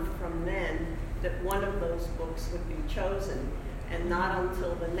 3rd month from then that one of those books would be chosen, and not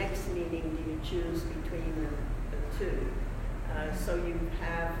until the next meeting do you choose between the 2. So you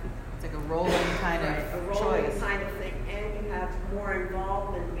have it's like a rolling kind of a rolling choice. kind of thing, and you have more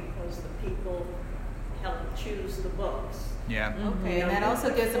involvement because the people help choose the books. Yeah. Okay, You know, and that you also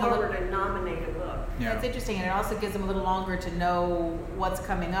put gives them a little. forward and nominate a book. Yeah. That's interesting, and it also gives them a little longer to know what's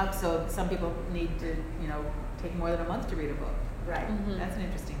coming up. So some people need to, take more than a month to read a book. Right. That's an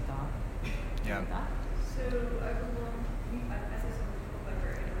interesting thought. Yeah. Any thought? So I belong, as I said before,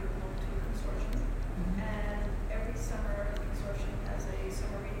 librarian, I belong to a consortium. And every summer, the consortium has a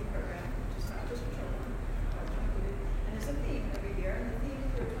summer reading program, which is not just for children, adults included. And there's a theme every year, and the theme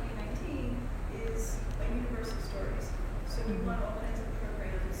for 2019 is universal stories. So we run all kinds of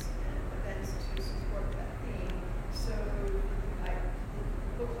programs and events to support that theme. So the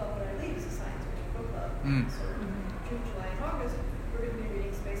book club that I lead is a science fiction book club. So June, July, and August, we're going to be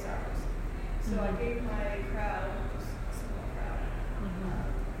reading space operas. So I gave my crowd, just a small crowd,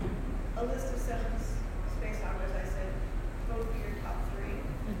 a list of 7 space operas. I said, vote for your top 3.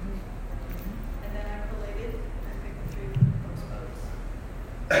 And then I collated and picked the 3 most votes.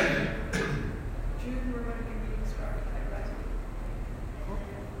 June, we're going to be reading Star Trek Rising.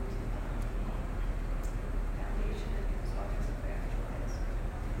 And Foundation and Authors of Actualize.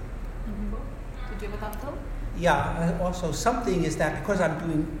 Did you have a thought, Phil? Yeah, also something is that because I'm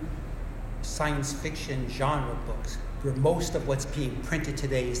doing science fiction genre books, where most of what's being printed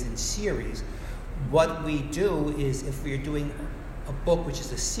today is in series, what we do is if we're doing a book which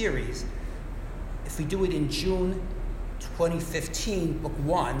is a series, if we do it in June 2015, book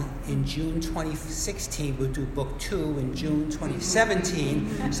 1, in June 2016, we'll do book 2, in June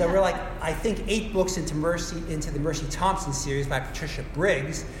 2017. So we're like, I think 8 books into the Mercy Thompson series by Patricia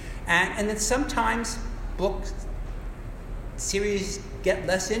Briggs. And then sometimes book series get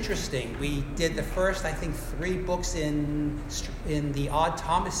less interesting. We did the first, I think, 3 books in the Odd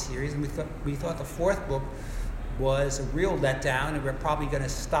Thomas series, and we thought the 4th book was a real letdown, and we're probably going to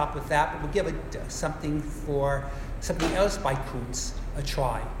stop with that. But we'll give it something else by Kuntz a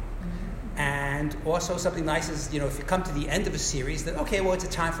try. And also something nice is, if you come to the end of a series, that okay, well, it's a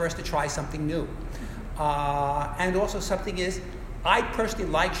time for us to try something new. And also something is, I personally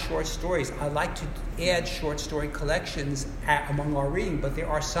like short stories. I like to add short story collections among our reading, but there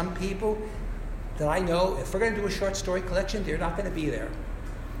are some people that I know, if we're going to do a short story collection, they're not going to be there.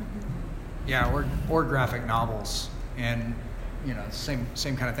 Yeah, or graphic novels, and same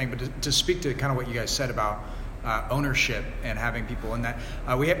kind of thing. But to speak to kind of what you guys said about ownership and having people in that,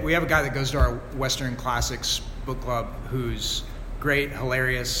 we have a guy that goes to our Western Classics book club who's great,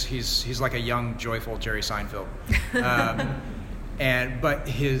 hilarious. He's like a young, joyful Jerry Seinfeld. But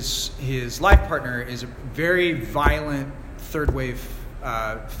his life partner is a very violent third wave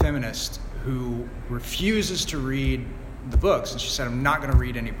feminist who refuses to read the books, and she said, "I'm not going to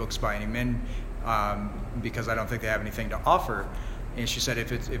read any books by any men because I don't think they have anything to offer." And she said,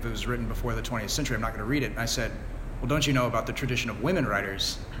 "If it was written before the 20th century, I'm not going to read it." And I said, "Well, don't you know about the tradition of women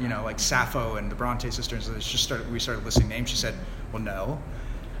writers? Like Sappho and the Bronte sisters." And we started listing names. She said, "Well, no."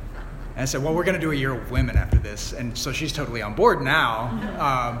 And I said, "Well, we're going to do a year of women after this," and so she's totally on board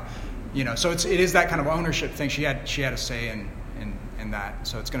now. So it is that kind of ownership thing. She had a say in that.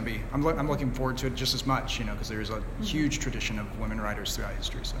 So it's going to be. I'm looking forward to it just as much, because there is a huge tradition of women writers throughout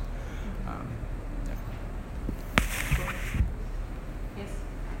history. So. Yes.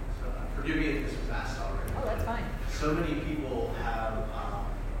 So, forgive me if this was asked already. Oh, that's fine. So many people have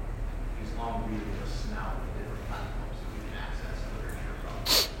these long reading lists now with different platforms that we can access literature from.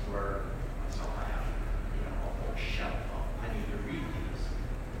 Where myself, I have a whole shelf of I need to read these.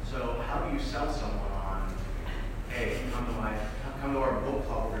 So how do you sell someone on, hey, come to our book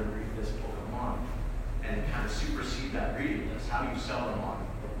club, we're going to read this book a month, and kind of supersede that reading list? How do you sell them on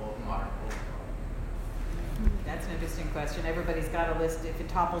the modern book club? That's an interesting question. Everybody's got a list. If it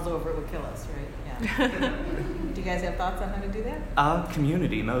topples over, it would kill us, right? Yeah. Do you guys have thoughts on how to do that?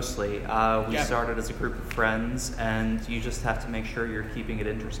 Community, mostly. We started as a group of friends, and you just have to make sure you're keeping it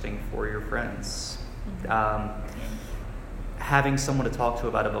interesting for your friends. Having someone to talk to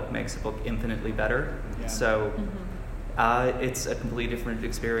about a book makes a book infinitely better. Yeah. So it's a completely different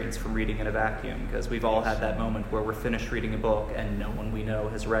experience from reading in a vacuum, because we've all had that moment where we're finished reading a book and no one we know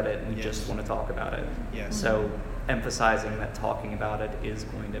has read it, and we just want to talk about it. Yes. So emphasizing that talking about it is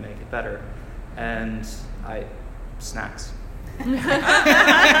going to make it better. And snacks. That's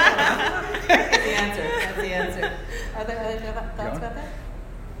the answer. Other thoughts about that?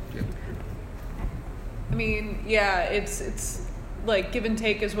 I mean, yeah, it's like give and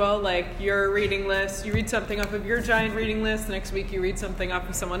take as well. Like your reading list, you read something off of your giant reading list. The next week you read something off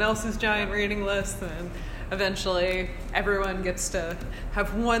of someone else's giant reading list, and eventually everyone gets to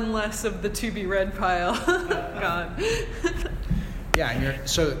have one less of the to be read pile gone. Yeah, and you're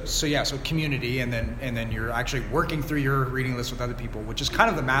so community, and then you're actually working through your reading list with other people, which is kind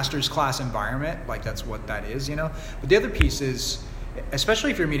of the master's class environment. Like that's what that is, you know. But the other piece is,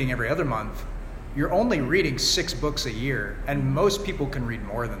 especially if you're meeting every other month, you're only reading 6 books a year, and most people can read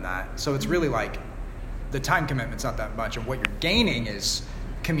more than that. So it's really like the time commitment's not that much, and what you're gaining is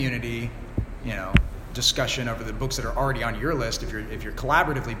community, you know, discussion over the books that are already on your list if you're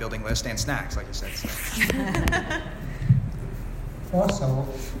collaboratively building lists, and snacks, like you said. So. Also,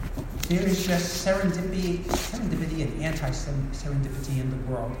 there is just serendipity and anti-serendipity in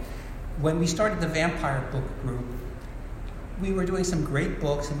the world. When we started the Vampire Book Group, we were doing some great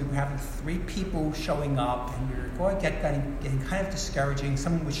books, and we were having 3 people showing up, and we were getting kind of discouraging.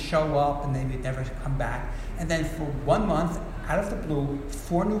 Someone would show up, and they would never come back. And then for 1 month, out of the blue,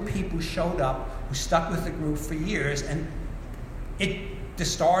 4 new people showed up who stuck with the group for years, and the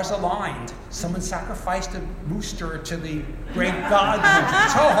stars aligned. Someone sacrificed a rooster to the great god.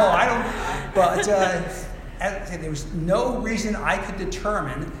 Toho, but there was no reason I could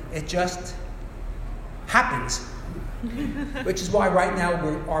determine. It just happens. Which is why right now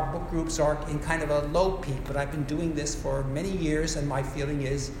our book groups are in kind of a low peak. But I've been doing this for many years, and my feeling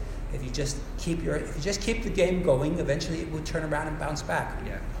is, if you just keep the game going, eventually it will turn around and bounce back.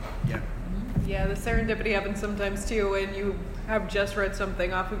 Yeah. Yeah, the serendipity happens sometimes too when you have just read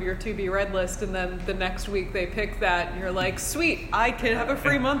something off of your to-be-read list, and then the next week they pick that, and you're like, sweet, I can have a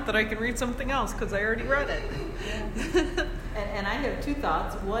free month that I can read something else because I already read it. Yeah. And I have 2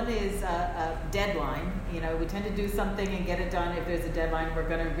 thoughts. One is a deadline. You know, we tend to do something and get it done. If there's a deadline, we're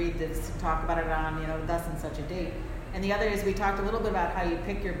going to read this, talk about it on, thus and such a date. And the other is we talked a little bit about how you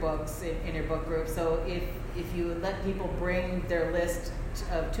pick your books in your book group. So if you let people bring their list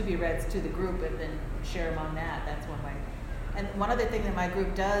of to-be-reads to the group and then share them on that, that's one way. And one other thing that my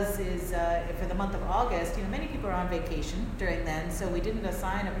group does is for the month of August, many people are on vacation during then, so we didn't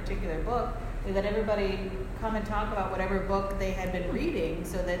assign a particular book. We let everybody come and talk about whatever book they had been reading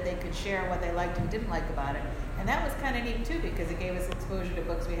so that they could share what they liked and didn't like about it. And that was kind of neat too, because it gave us exposure to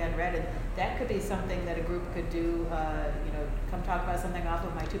books we hadn't read, and that could be something that a group could do, come talk about something off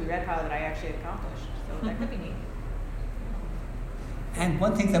of my to-be-read pile that I actually accomplished. So that could be neat. And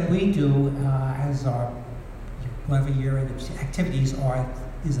one thing that we do as our one of the year activities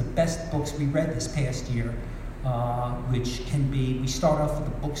is the best books we read this past year, which can be, we start off with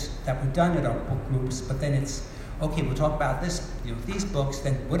the books that were done at our book groups, but then it's, okay, we'll talk about this, these books,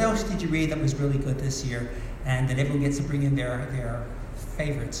 then what else did you read that was really good this year? And then everyone gets to bring in their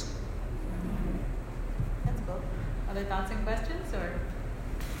favorites. That's cool. Other thoughts and questions, or?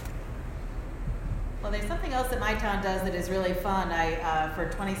 Well, there's something else that my town does that is really fun. For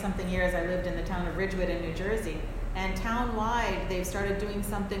 20-something years, I lived in the town of Ridgewood in New Jersey. And town-wide, they've started doing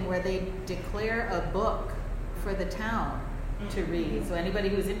something where they declare a book for the town to read. So anybody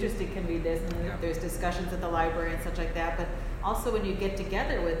who's interested can read this, and there's discussions at the library and such like that. But also when you get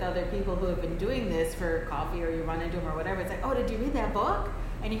together with other people who have been doing this for coffee, or you run into them or whatever, it's like, oh, did you read that book?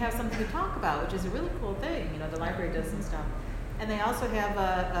 And you have something to talk about, which is a really cool thing. The library does some stuff. And they also have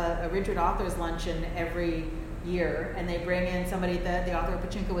a Ridgewood Authors Luncheon every year, and they bring in somebody, the author of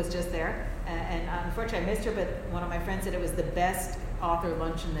Pachinko was just there, and unfortunately I missed her, but one of my friends said it was the best author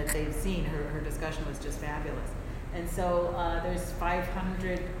luncheon that they've seen. Her discussion was just fabulous. And so there's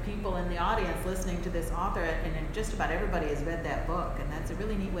 500 people in the audience listening to this author, and just about everybody has read that book, and that's a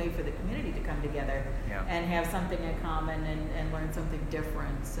really neat way for the community to come together and have something in common and learn something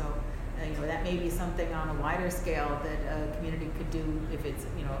different. So that may be something on a wider scale that a community could do if it's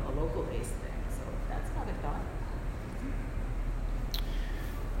a local based thing. So that's another thought.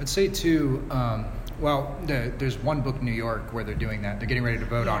 I'd say too, there's one book in New York where they're doing that. They're getting ready to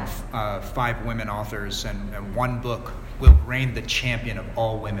vote on 5 women authors, and one book will reign the champion of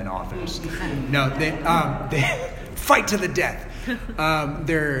all women authors. No, they fight to the death.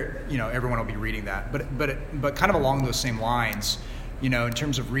 Everyone will be reading that, but kind of along those same lines, in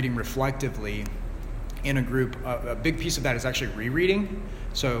terms of reading reflectively in a group, a big piece of that is actually rereading.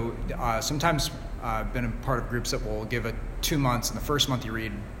 So sometimes I've been a part of groups that will give it 2 months, and the first month you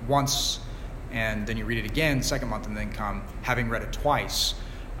read once, and then you read it again, second month, and then come having read it twice.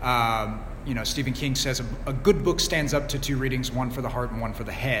 Stephen King says a good book stands up to 2 readings, one for the heart and one for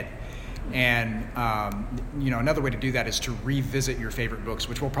the head. And another way to do that is to revisit your favorite books,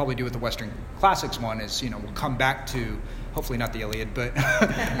 which we'll probably do with the Western Classics one. Is we'll come back to hopefully not the Iliad, but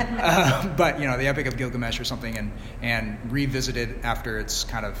but the Epic of Gilgamesh or something, and revisit it after it's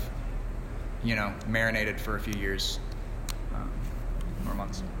kind of marinated for a few years or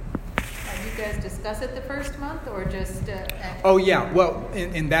months. You guys discuss it the first month, or just? Oh yeah. Well,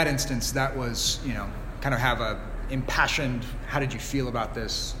 in that instance, that was kind of have a impassioned, how did you feel about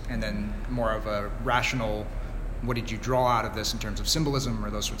this, and then more of a rational, what did you draw out of this in terms of symbolism or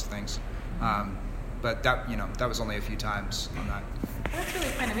those sorts of things. But that that was only a few times on that. That's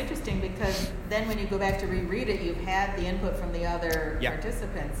really kind of interesting, because then when you go back to reread it, you've had the input from the other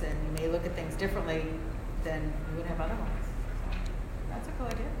participants, and you may look at things differently than you would have otherwise. So that's a cool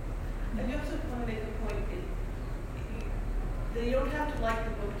idea. And you also want to make a point, you don't have to like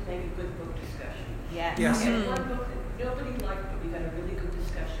the book to make a good book discussion. Yes. And one book that nobody liked, but we had a really good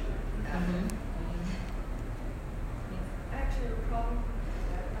discussion. I actually have a problem.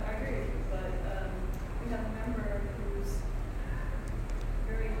 I agree with you, but we have a member who's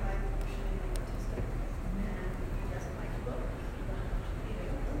very high functioning and autistic, and he doesn't like the book. He doesn't read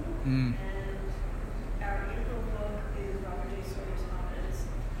it. And our April book is Robert J. Sawyer's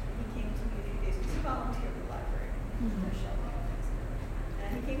Omnibus. He came to me a few days ago. He's a volunteer at the library. Michelle Hawkins.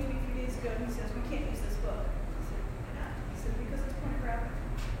 And he came to me a few days ago and he says, "We can't use this book." I said, "Why not?" He said, "Because it's pornographic."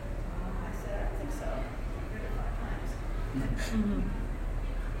 I said, "I don't think so. I've read it 5 times.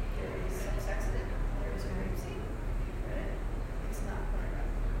 There is some sex in it. There is a rape scene. You've read it. It's not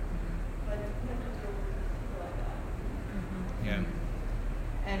pornographic." But you have to deal with people like that. Yeah.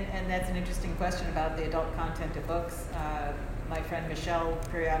 And that's an interesting question about the adult content of books. My friend Michelle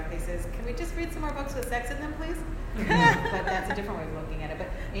periodically says, "Can we just read some more books with sex in them, please?" But that's a different way of looking at it. But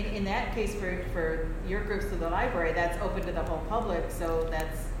in that case, for your groups through the library, that's open to the whole public, so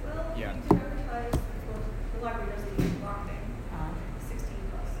that's... Well, we do advertise, the library does the marketing, 16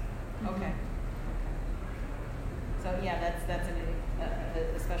 plus. Okay. So yeah, that's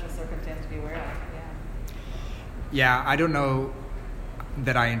a special circumstance to be aware of. Yeah. Yeah, I don't know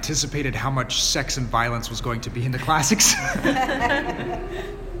that I anticipated how much sex and violence was going to be in the classics.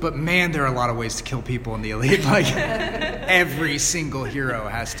 But man, there are a lot of ways to kill people in the Iliad. Like every single hero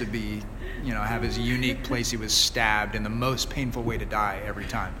has to be, have his unique place he was stabbed in the most painful way to die every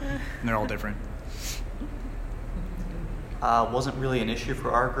time. And they're all different. Wasn't really an issue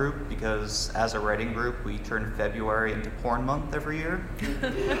for our group because as a writing group, we turn February into porn month every year.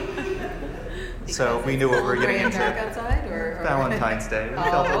 So we knew what we were getting into. Dark outside, or Valentine's Day. We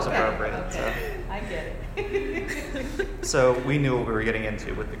felt it was appropriate. Okay. So. I get it. So we knew what we were getting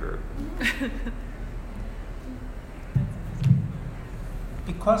into with the group.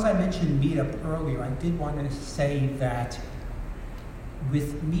 Because I mentioned Meetup earlier, I did want to say that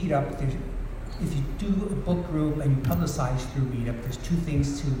with Meetup, if you do a book group and you publicize through Meetup, there's 2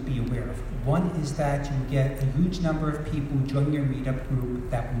 things to be aware of. One is that you get a huge number of people joining your Meetup group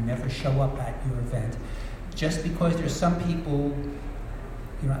that will never show up at your event. Just because there's some people,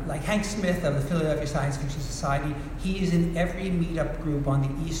 like Hank Smith of the Philadelphia Science Fiction Society, he is in every Meetup group on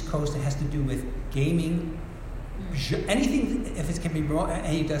the East Coast that has to do with gaming, anything, if it can be wrong, and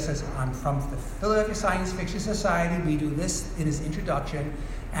he does says, "I'm from the Philadelphia Science Fiction Society, we do this," in his introduction.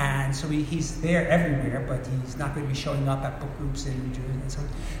 And so he's there everywhere, but he's not going to be showing up at book groups in New Jersey. And so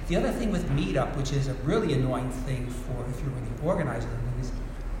the other thing with Meetup, which is a really annoying thing for if you're the organizer, is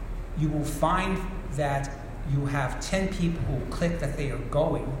you will find that you have 10 people who click that they are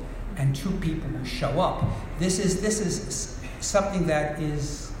going, and 2 people will show up. This is something that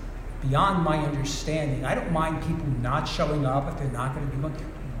is beyond my understanding. I don't mind people not showing up if they're not going to be going.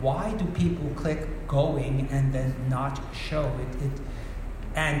 Why do people click going and then not show it?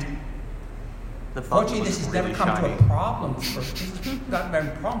 And fortunately, this has never come to a problem. It's not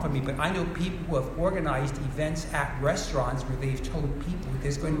a problem for me, but I know people who have organized events at restaurants where they've told people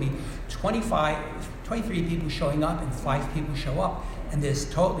there's going to be 23 people showing up and 5 people show up, and this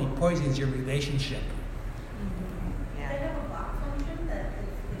totally poisons your relationship. They have a block function that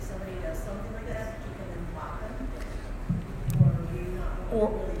if somebody does something like that, you can then block them? Or do you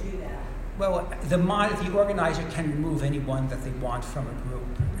not really do that? Well, the organizer can remove anyone that they want from a group.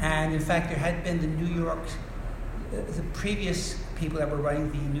 And in fact, there had been the previous people that were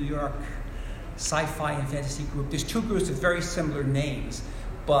running the New York sci-fi and fantasy group. There's 2 groups with very similar names,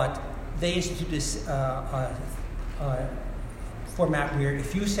 but they used to do this format where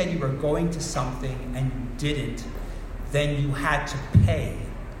if you said you were going to something and you didn't, then you had to pay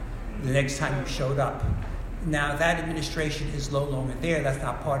the next time you showed up. Now, that administration is no longer there. That's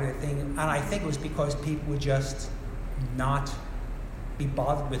not part of the thing. And I think it was because people were just not be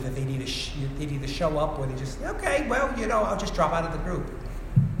bothered with if they'd either show up or they just, okay, well, I'll just drop out of the group.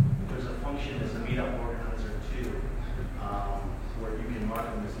 There's a function as a meetup organizer too, where you can mark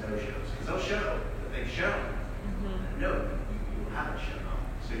them as no-shows. Because they'll show, if they show, no, you haven't shown up.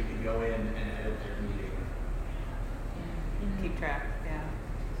 So you can go in and edit their meeting. Keep track, yeah.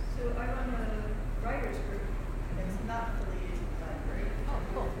 So I run a writers group that's not affiliated with the library. Oh,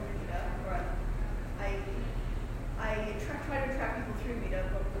 cool. Right. I try to attract people through Meetup,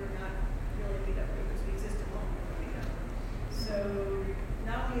 but we're not really a Meetup group because we exist alone with Meetup. So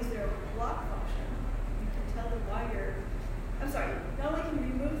not only is there a block function, you can tell them why not only can you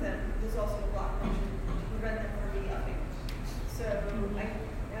remove them, there's also a block function to prevent them from re-upping. So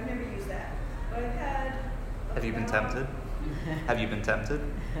I've never used that. But I've had... Have you been tempted? Have you been tempted?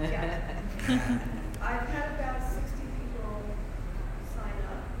 Yeah. I've had about 60 people sign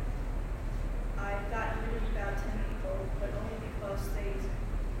up. I've gotten rid of about 10 people, but only because they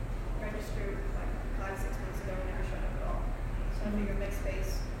registered like 5-6 months ago and never showed up at all. So I figured make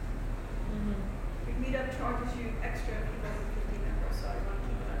space. Meetup charges you extra if you go over 50 members, so I want to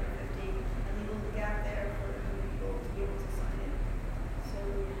keep it under 50 and leave a little gap there for new people to be able to sign in. So,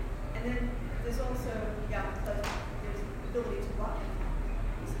 and then there's also, there's the ability to block it.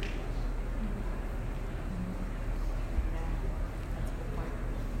 That's a good point.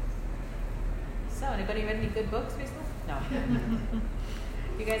 So, anybody read any good books recently? No.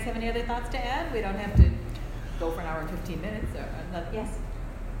 You guys have any other thoughts to add? We don't have to go for an hour and 15 minutes. Yes?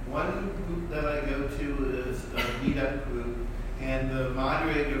 One group that I go to is a meetup group, and the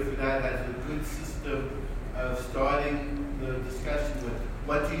moderator for that has a good system of starting the discussion with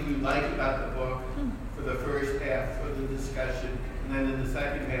what do you like about the book for the first half of the discussion, and then in the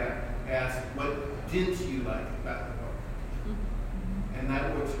second half ask what didn't you like about the book. And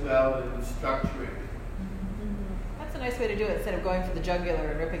that works well in structuring. That's a nice way to do it instead of going for the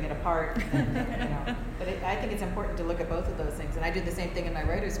jugular and ripping it apart. But I think it's important to look at both of those things. And I do the same thing in my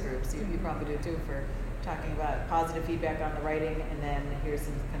writers groups. You probably do too, for talking about positive feedback on the writing, and then here's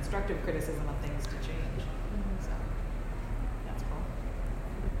some constructive criticism on things to change. So that's cool.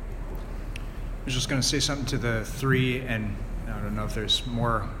 I was just going to say something to the three, and I don't know if there's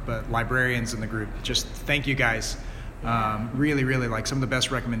more, but librarians in the group. Just thank you guys. Really, really, like some of the best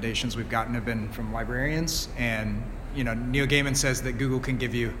recommendations we've gotten have been from librarians. And Neil Gaiman says that Google can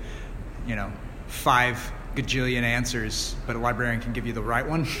give you, 5 gajillion answers, but a librarian can give you the right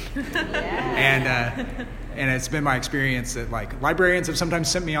one. Yeah. And it's been my experience that librarians have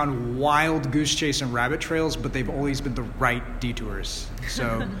sometimes sent me on wild goose chase and rabbit trails, but they've always been the right detours.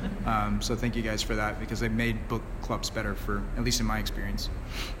 So, so thank you guys for that, because they've made book clubs better, for at least in my experience.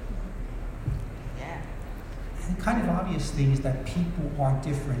 And kind of obvious things that people are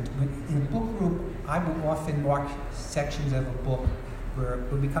different. In a book group, I will often mark sections of a book where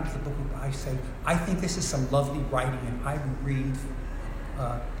when we come to the book group, I say, I think this is some lovely writing, and I will read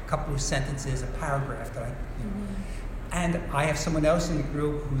a couple of sentences, a paragraph that and I have someone else in the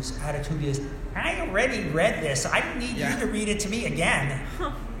group whose attitude is, I already read this. I don't need you to read it to me again.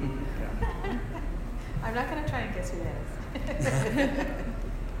 I'm not going to try and guess who that is. That's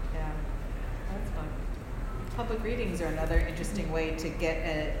fun. Public readings are another interesting way to get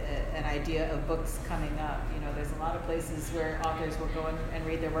an idea of books coming up. There's a lot of places where authors will go and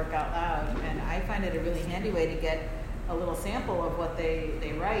read their work out loud, and I find it a really handy way to get a little sample of what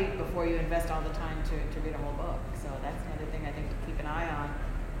they write before you invest all the time to read a whole book. So that's another thing I think to keep an eye on.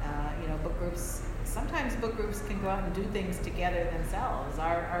 Book groups, sometimes book groups can go out and do things together themselves.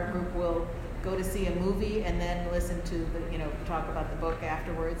 Our group will go to see a movie and then listen to talk about the book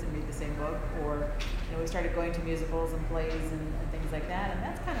afterwards and read the same book. Or, we started going to musicals and plays and things like that, and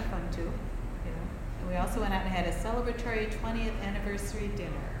that's kind of fun too. And we also went out and had a celebratory 20th anniversary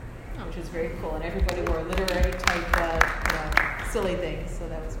dinner, which was very cool, and everybody wore literary type, silly things, so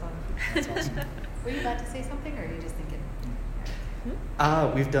that was fun. That's awesome. Were you about to say something, or are you just thinking?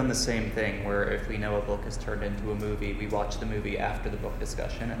 We've done the same thing, where if we know a book is turned into a movie, we watch the movie after the book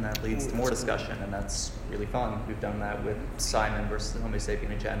discussion, and that leads to more discussion, and that's really fun. We've done that with Simon versus the Homo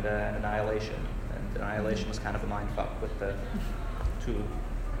sapien Agenda and Annihilation, and Annihilation was kind of a mindfuck with the 2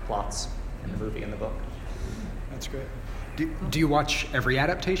 plots in the movie and the book. That's great. Do you watch every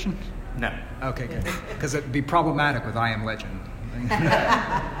adaptation? No. Okay, good. Because it'd be problematic with I Am Legend.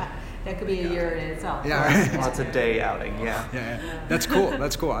 That could be a year in itself. Yeah, right. Well, it's a day outing, yeah. That's cool.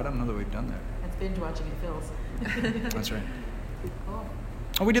 That's cool. I don't know that we've done that. That's binge watching at Phil's. That's right. Cool.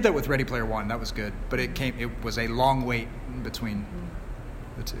 Oh, we did that with Ready Player One. That was good. But it was a long wait between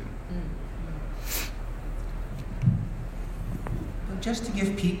the two. Just to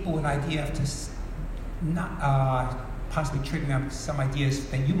give people an idea of possibly triggering up some ideas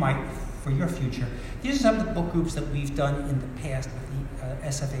that you might for your future. These are some of the book groups that we've done in the past with the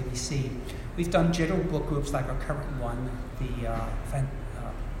SFABC. We've done general book groups like our current one, the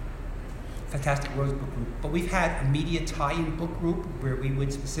Fantastic Rose book group, but we've had a media tie-in book group where we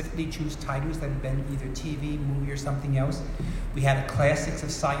would specifically choose titles that have been either TV, movie, or something else. We had a classics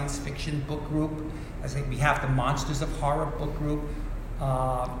of science fiction book group. We have the Monsters of Horror book group.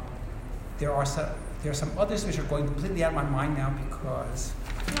 There are some others which are going completely out of my mind now because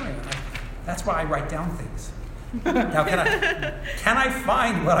that's why I write down things. Now, can I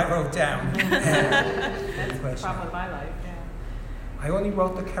find what I wrote down? That's the problem with my life. I only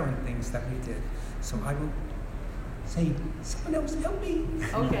wrote the current things that we did. So I will say, someone else help me.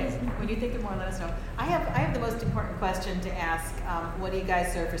 Okay, when you think of more, let us know. I have the most important question to ask. What do you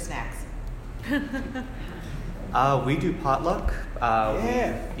guys serve for snacks? We do potluck. We've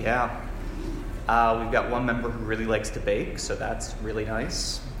got one member who really likes to bake, so that's really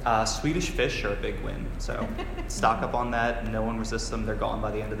nice. Swedish fish are a big win, so stock up on that. No one resists them. They're gone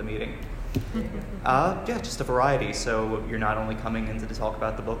by the end of the meeting. Just a variety. So you're not only coming in to talk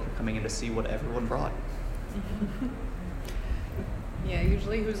about the book, you're coming in to see what everyone brought. Yeah,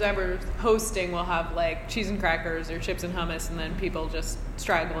 usually whoever's hosting will have like cheese and crackers or chips and hummus, and then people just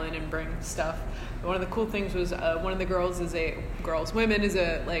straggle in and bring stuff. But one of the cool things was one of the women is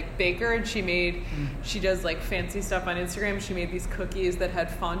a like baker, and she does like fancy stuff on Instagram. She made these cookies that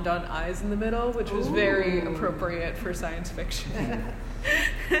had fondant eyes in the middle, which was very appropriate for science fiction.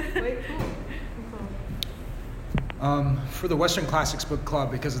 Wait, cool. For the Western Classics Book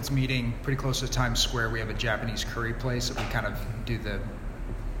Club, because it's meeting pretty close to Times Square, we have a Japanese curry place that we kind of do the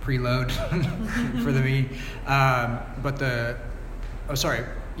preload for the meeting.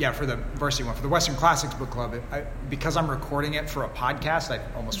 For the varsity one. For the Western Classics Book Club, because I'm recording it for a podcast, I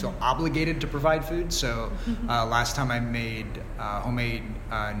almost feel obligated to provide food. So last time I made homemade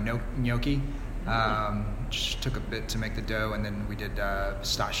gnocchi. Just took a bit to make the dough, and then we did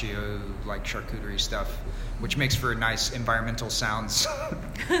pistachio like charcuterie stuff, which makes for nice environmental sounds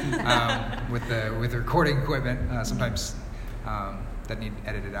with the recording equipment. Sometimes that need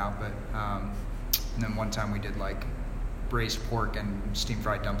edited out, but and then one time we did like braised pork and steam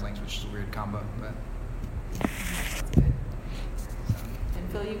fried dumplings, which is a weird combo. But that's good. And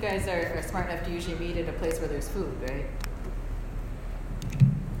Phil, you guys are smart enough to usually meet at a place where there's food, right?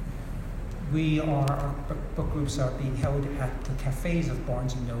 Our book groups are being held at the cafes of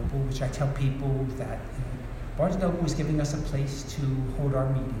Barnes & Noble, which I tell people that Barnes & Noble is giving us a place to hold our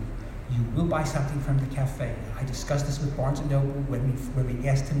meeting. You will buy something from the cafe. I discussed this with Barnes & Noble when we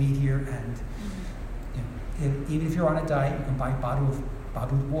asked to meet here, and even if you're on a diet, you can buy a bottled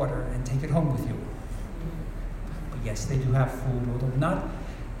water and take it home with you. But yes, they do have food, although not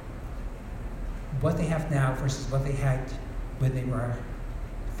what they have now versus what they had when they were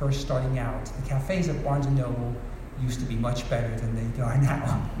first starting out. The cafes at Barnes & Noble used to be much better than they are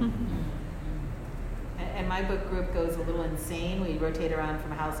now. And my book group goes a little insane. We rotate around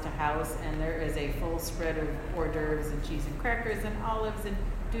from house to house, and there is a full spread of hors d'oeuvres and cheese and crackers and olives and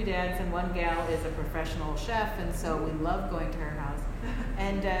doodads, and one gal is a professional chef, and so we love going to her house.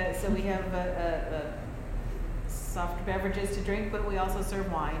 And so we have soft beverages to drink, but we also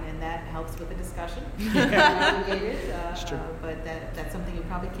serve wine, and that helps with the discussion. It's true. But that's something you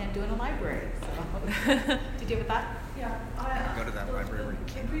probably can't do in a library. So, did you have a thought? Yeah, I go to that library.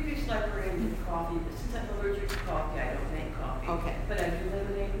 The previous librarian did coffee, but since I'm allergic to coffee, I don't make coffee. Okay. But I do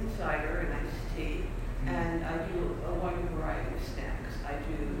lemonade and cider and iced tea, and I do a wide variety of snacks. I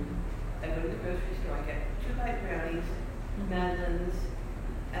go to the grocery store, I get 2-bite brownies, madeleines,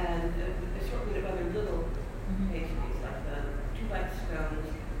 and an assortment of other little pastries, like the 2-bite scones.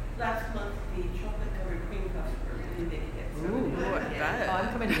 Last month, the chocolate-covered cream puffs were really big hits. Ooh, I bet. Oh, I'm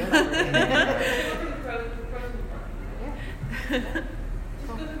coming to your library. Just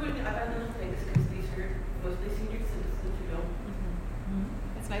go through and I buy little things because these are mostly senior citizens who don't.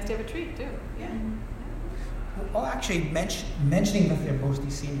 It's nice to have a treat, too. Yeah. Well, actually, mentioning that they're mostly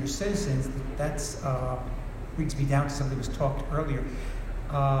senior citizens, that's brings me down to something that was talked earlier.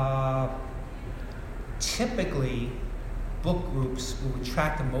 Typically, book groups will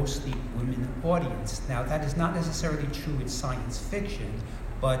attract a mostly women audience. Now, that is not necessarily true in science fiction,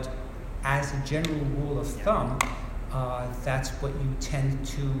 but as a general rule of thumb, that's what you tend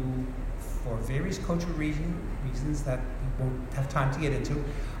to, for various cultural reasons that we won't have time to get into.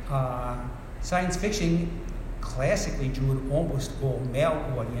 Science fiction classically drew an almost all male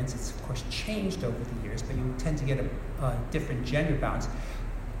audience. It's of course changed over the years, but you tend to get a different gender balance,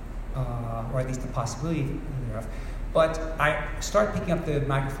 or at least the possibility thereof. But I started picking up the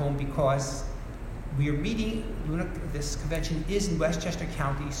microphone because we are meeting, this convention is in Westchester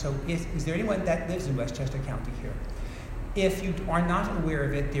County, so is there anyone that lives in Westchester County here? If you are not aware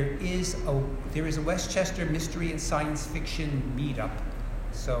of it, there is a Westchester Mystery and Science Fiction meetup.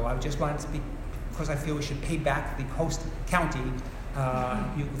 So I just wanted to be, because I feel we should pay back the host county.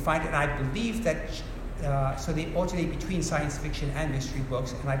 You can find it, and I believe that, so they alternate between science fiction and mystery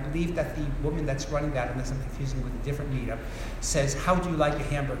books, and I believe that the woman that's running that, unless I'm confusing with a different meetup, says, how do you like your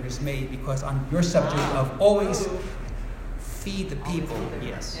hamburgers made? Because on your subject of always feed the people,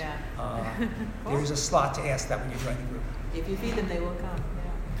 Yes. Yeah. there's a slot to ask that when you join the group. If you feed them, they will come.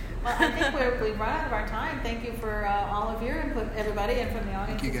 Yeah. Well, I think we've run out of our time. Thank you for all of your input, everybody, and from the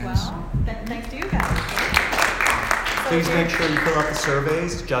audience Thank you, as guys. well. Thanks to you guys. Please make sure you fill out the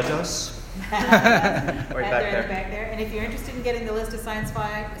surveys, judge us. Right back there. And if you're interested in getting the list of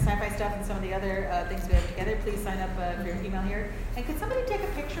sci-fi stuff and some of the other things we have together, please sign up for your email here. And could somebody take a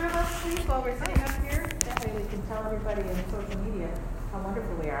picture of us, please, while we're sitting up here? That way we can tell everybody in social media how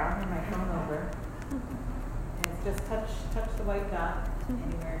wonderful we are. I'll hand my phone over. And it's just touch the white dot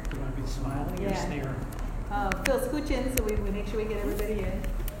anywhere. You want to be smiling or Yeah. sneering? Phil, scooch in so we make sure we get everybody in.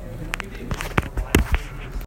 There we go.